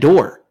on that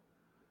door.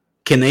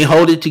 Can they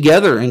hold it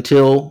together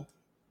until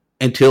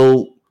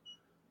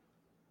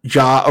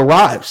Ja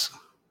arrives?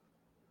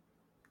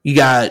 You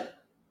got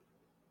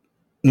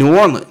New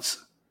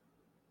Orleans.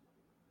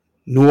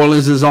 New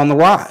Orleans is on the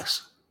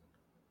rise.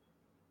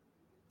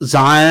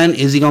 Zion,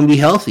 is he going to be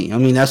healthy? I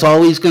mean, that's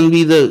always going to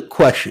be the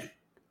question.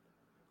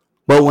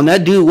 But when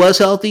that dude was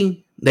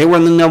healthy, they were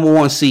the number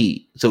 1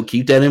 seed. So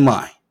keep that in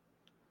mind.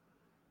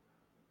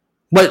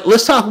 But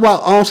let's talk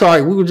about,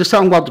 we were just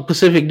talking about the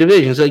Pacific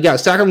Division. So you got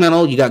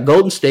Sacramento, you got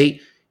Golden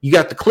State, you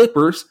got the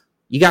Clippers,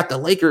 you got the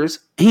Lakers,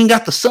 and you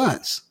got the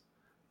Suns.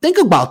 Think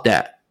about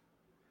that.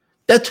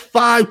 That's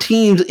 5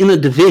 teams in a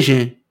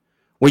division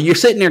where you're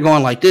sitting there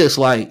going like this,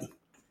 like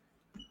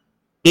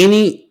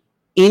any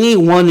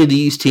one of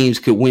these teams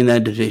could win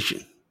that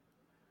division.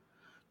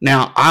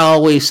 Now, I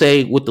always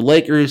say with the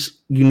Lakers,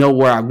 you know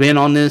where I've been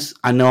on this.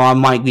 I know I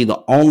might be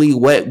the only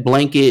wet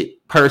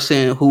blanket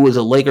person who is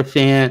a Laker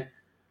fan,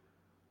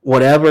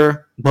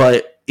 whatever.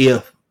 But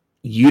if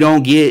you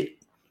don't get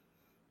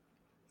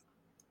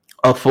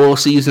a full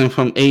season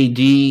from AD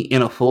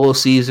and a full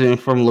season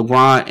from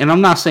LeBron, and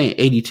I'm not saying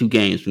 82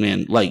 games,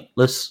 man. Like,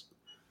 let's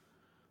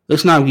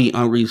not be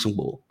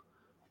unreasonable.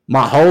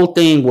 My whole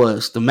thing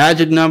was the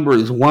magic number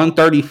is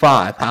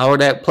 135. However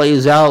that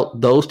plays out,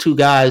 those two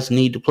guys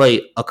need to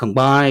play a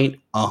combined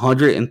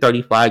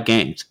 135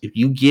 games. If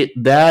you get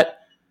that,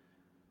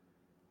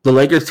 the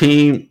Lakers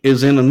team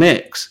is in the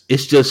mix.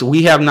 It's just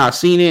we have not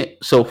seen it.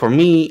 So for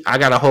me, I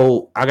got a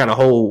hold,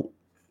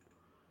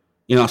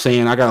 you know what I'm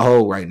saying? I got a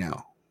hold right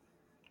now.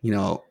 You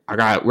know, I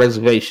got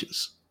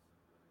reservations.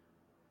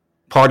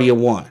 Party of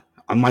one.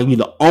 I might be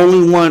the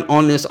only one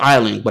on this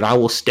island, but I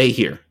will stay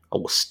here. I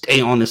will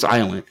stay on this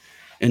island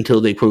until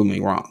they prove me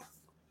wrong.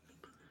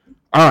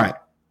 All right.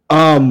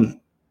 And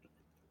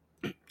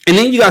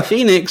then you got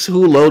Phoenix,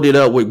 who loaded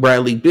up with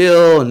Bradley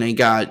Beal, and they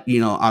got, you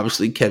know,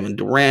 obviously Kevin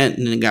Durant,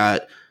 and they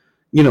got,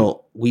 you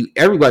know,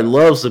 everybody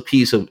loves the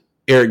piece of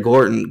Eric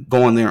Gordon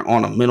going there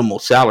on a minimal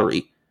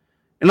salary,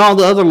 and all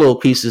the other little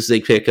pieces they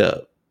pick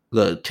up.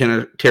 The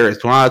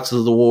Terrence Ross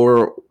of the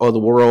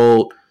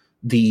world,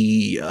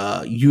 the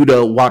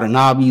Yuta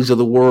Watanabes of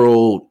the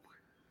world,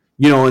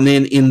 you know, and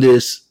then in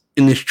this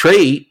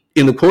trade,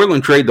 in the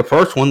Portland trade, the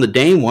first one, the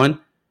Dame one,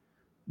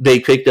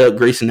 they picked up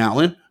Grayson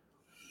Allen.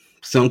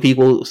 Some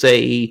people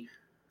say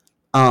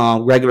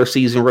regular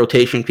season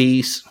rotation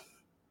piece.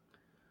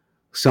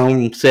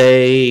 Some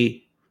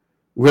say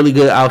really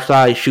good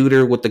outside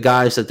shooter with the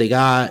guys that they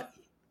got.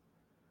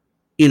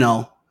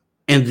 And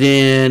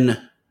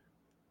then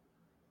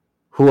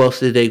who else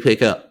did they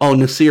pick up? Oh,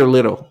 Nasir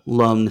Little.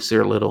 Love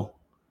Nasir Little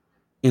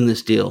in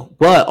this deal.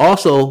 But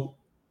also,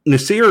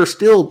 Nasir is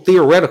still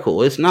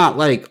theoretical. It's not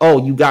like,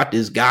 oh, you got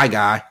this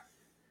guy.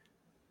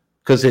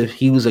 Because if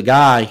he was a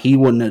guy, he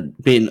wouldn't have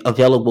been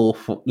available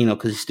for,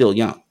 because he's still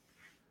young.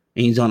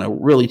 And he's on a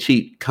really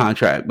cheap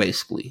contract,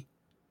 basically.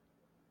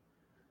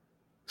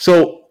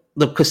 So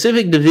the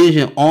Pacific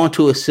Division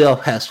onto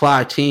itself has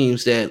 5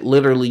 teams that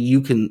literally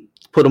you can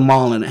put them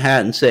all in a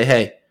hat and say,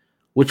 hey,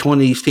 which one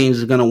of these teams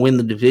is going to win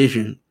the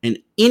division? And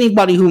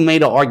anybody who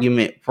made an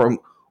argument from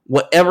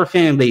whatever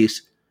fan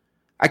base,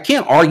 I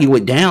can't argue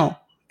it down.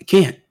 I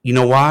can't. You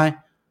know why?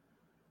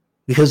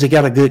 Because they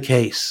got a good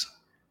case.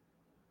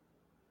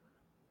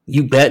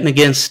 You betting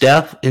against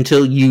Steph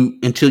until you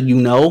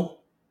know?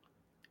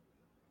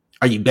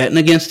 Are you betting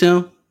against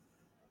him?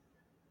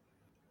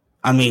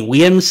 I mean,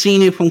 we haven't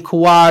seen it from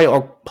Kawhi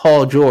or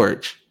Paul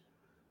George.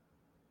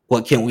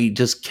 What, can we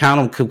just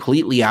count them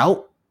completely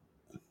out?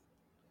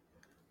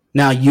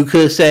 Now, you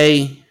could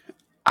say,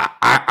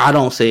 I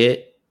don't say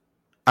it.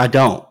 I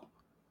don't.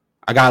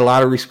 I got a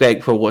lot of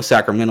respect for what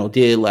Sacramento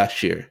did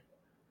last year.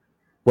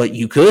 What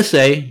you could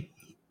say,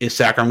 is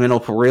Sacramento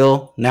for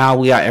real? Now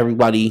we got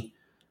everybody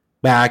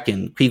back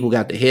and people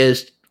got the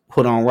heads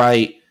put on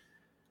right.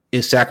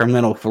 Is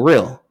Sacramento for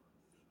real?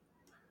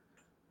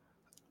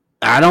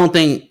 I don't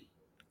think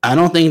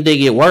they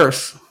get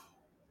worse.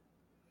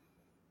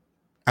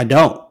 I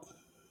don't.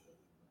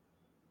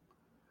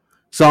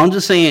 So I'm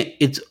just saying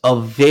it's a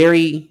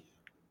very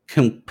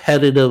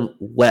competitive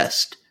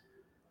West.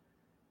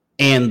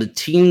 And the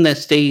team that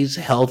stays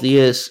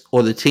healthiest,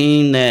 or the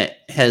team that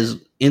has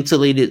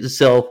insulated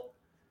itself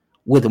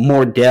with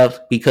more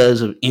depth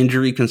because of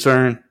injury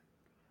concern,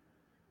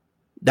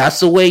 that's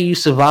the way you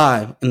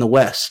survive in the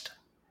West.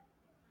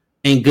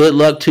 And good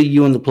luck to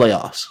you in the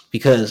playoffs,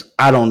 because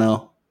I don't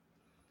know.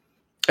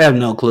 I have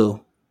no clue.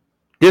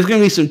 There's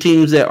going to be some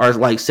teams that are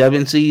like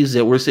 7 seeds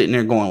that we're sitting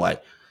there going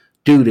like,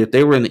 dude, if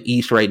they were in the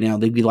East right now,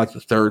 they'd be like the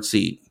 3rd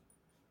seed.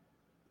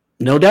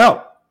 No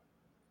doubt.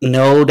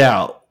 No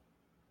doubt.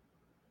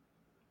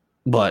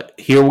 But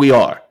here we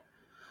are.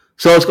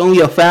 So it's going to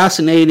be a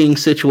fascinating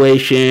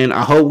situation.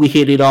 I hope we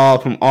hit it all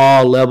from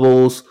all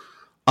levels.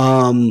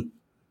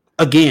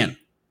 Again,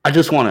 I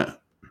just want to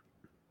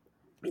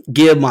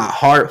give my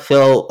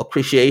heartfelt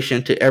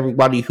appreciation to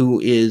everybody who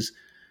is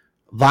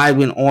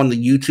vibing on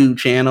the YouTube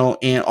channel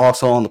and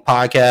also on the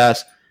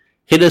podcast.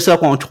 Hit us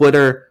up on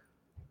Twitter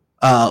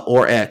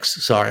or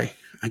X. Sorry,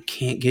 I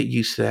can't get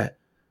used to that.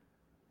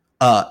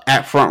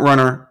 At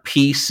Frontrunner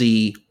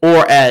PC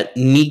or at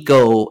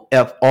Nico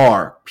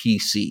FR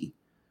PC.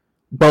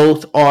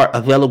 Both are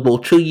available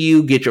to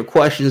you. Get your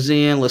questions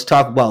in. Let's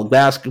talk about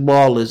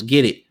basketball. Let's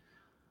get it.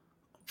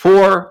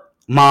 For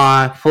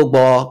my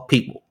football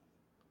people,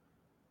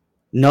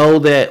 know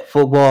that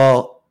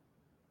football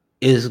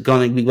is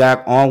going to be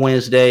back on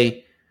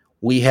Wednesday.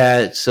 We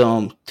had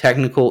some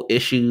technical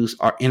issues.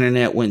 Our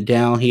internet went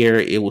down here.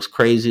 It was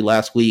crazy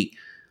last week.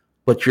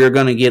 But you're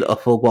going to get a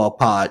football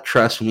pod.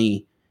 Trust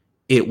me,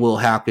 it will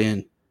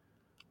happen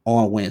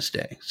on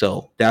Wednesday.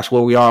 So that's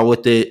where we are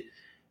with it.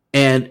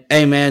 And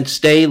hey, man,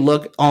 stay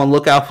on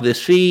lookout for this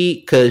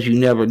feed, because you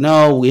never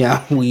know.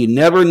 We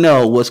never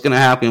know what's going to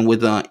happen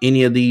with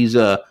any of these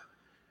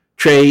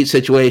trade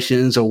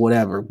situations or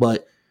whatever.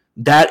 But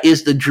that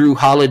is the Drew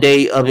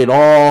Holiday of it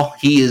all.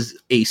 He is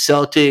a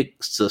Celtic.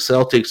 The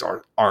Celtics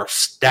are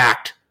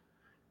stacked.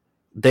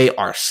 They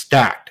are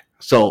stacked.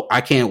 So I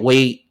can't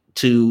wait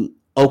to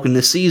open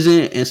the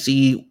season and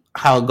see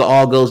how it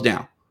all goes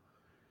down.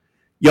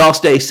 Y'all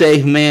stay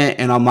safe, man,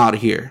 and I'm out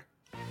of here.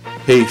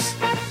 Peace.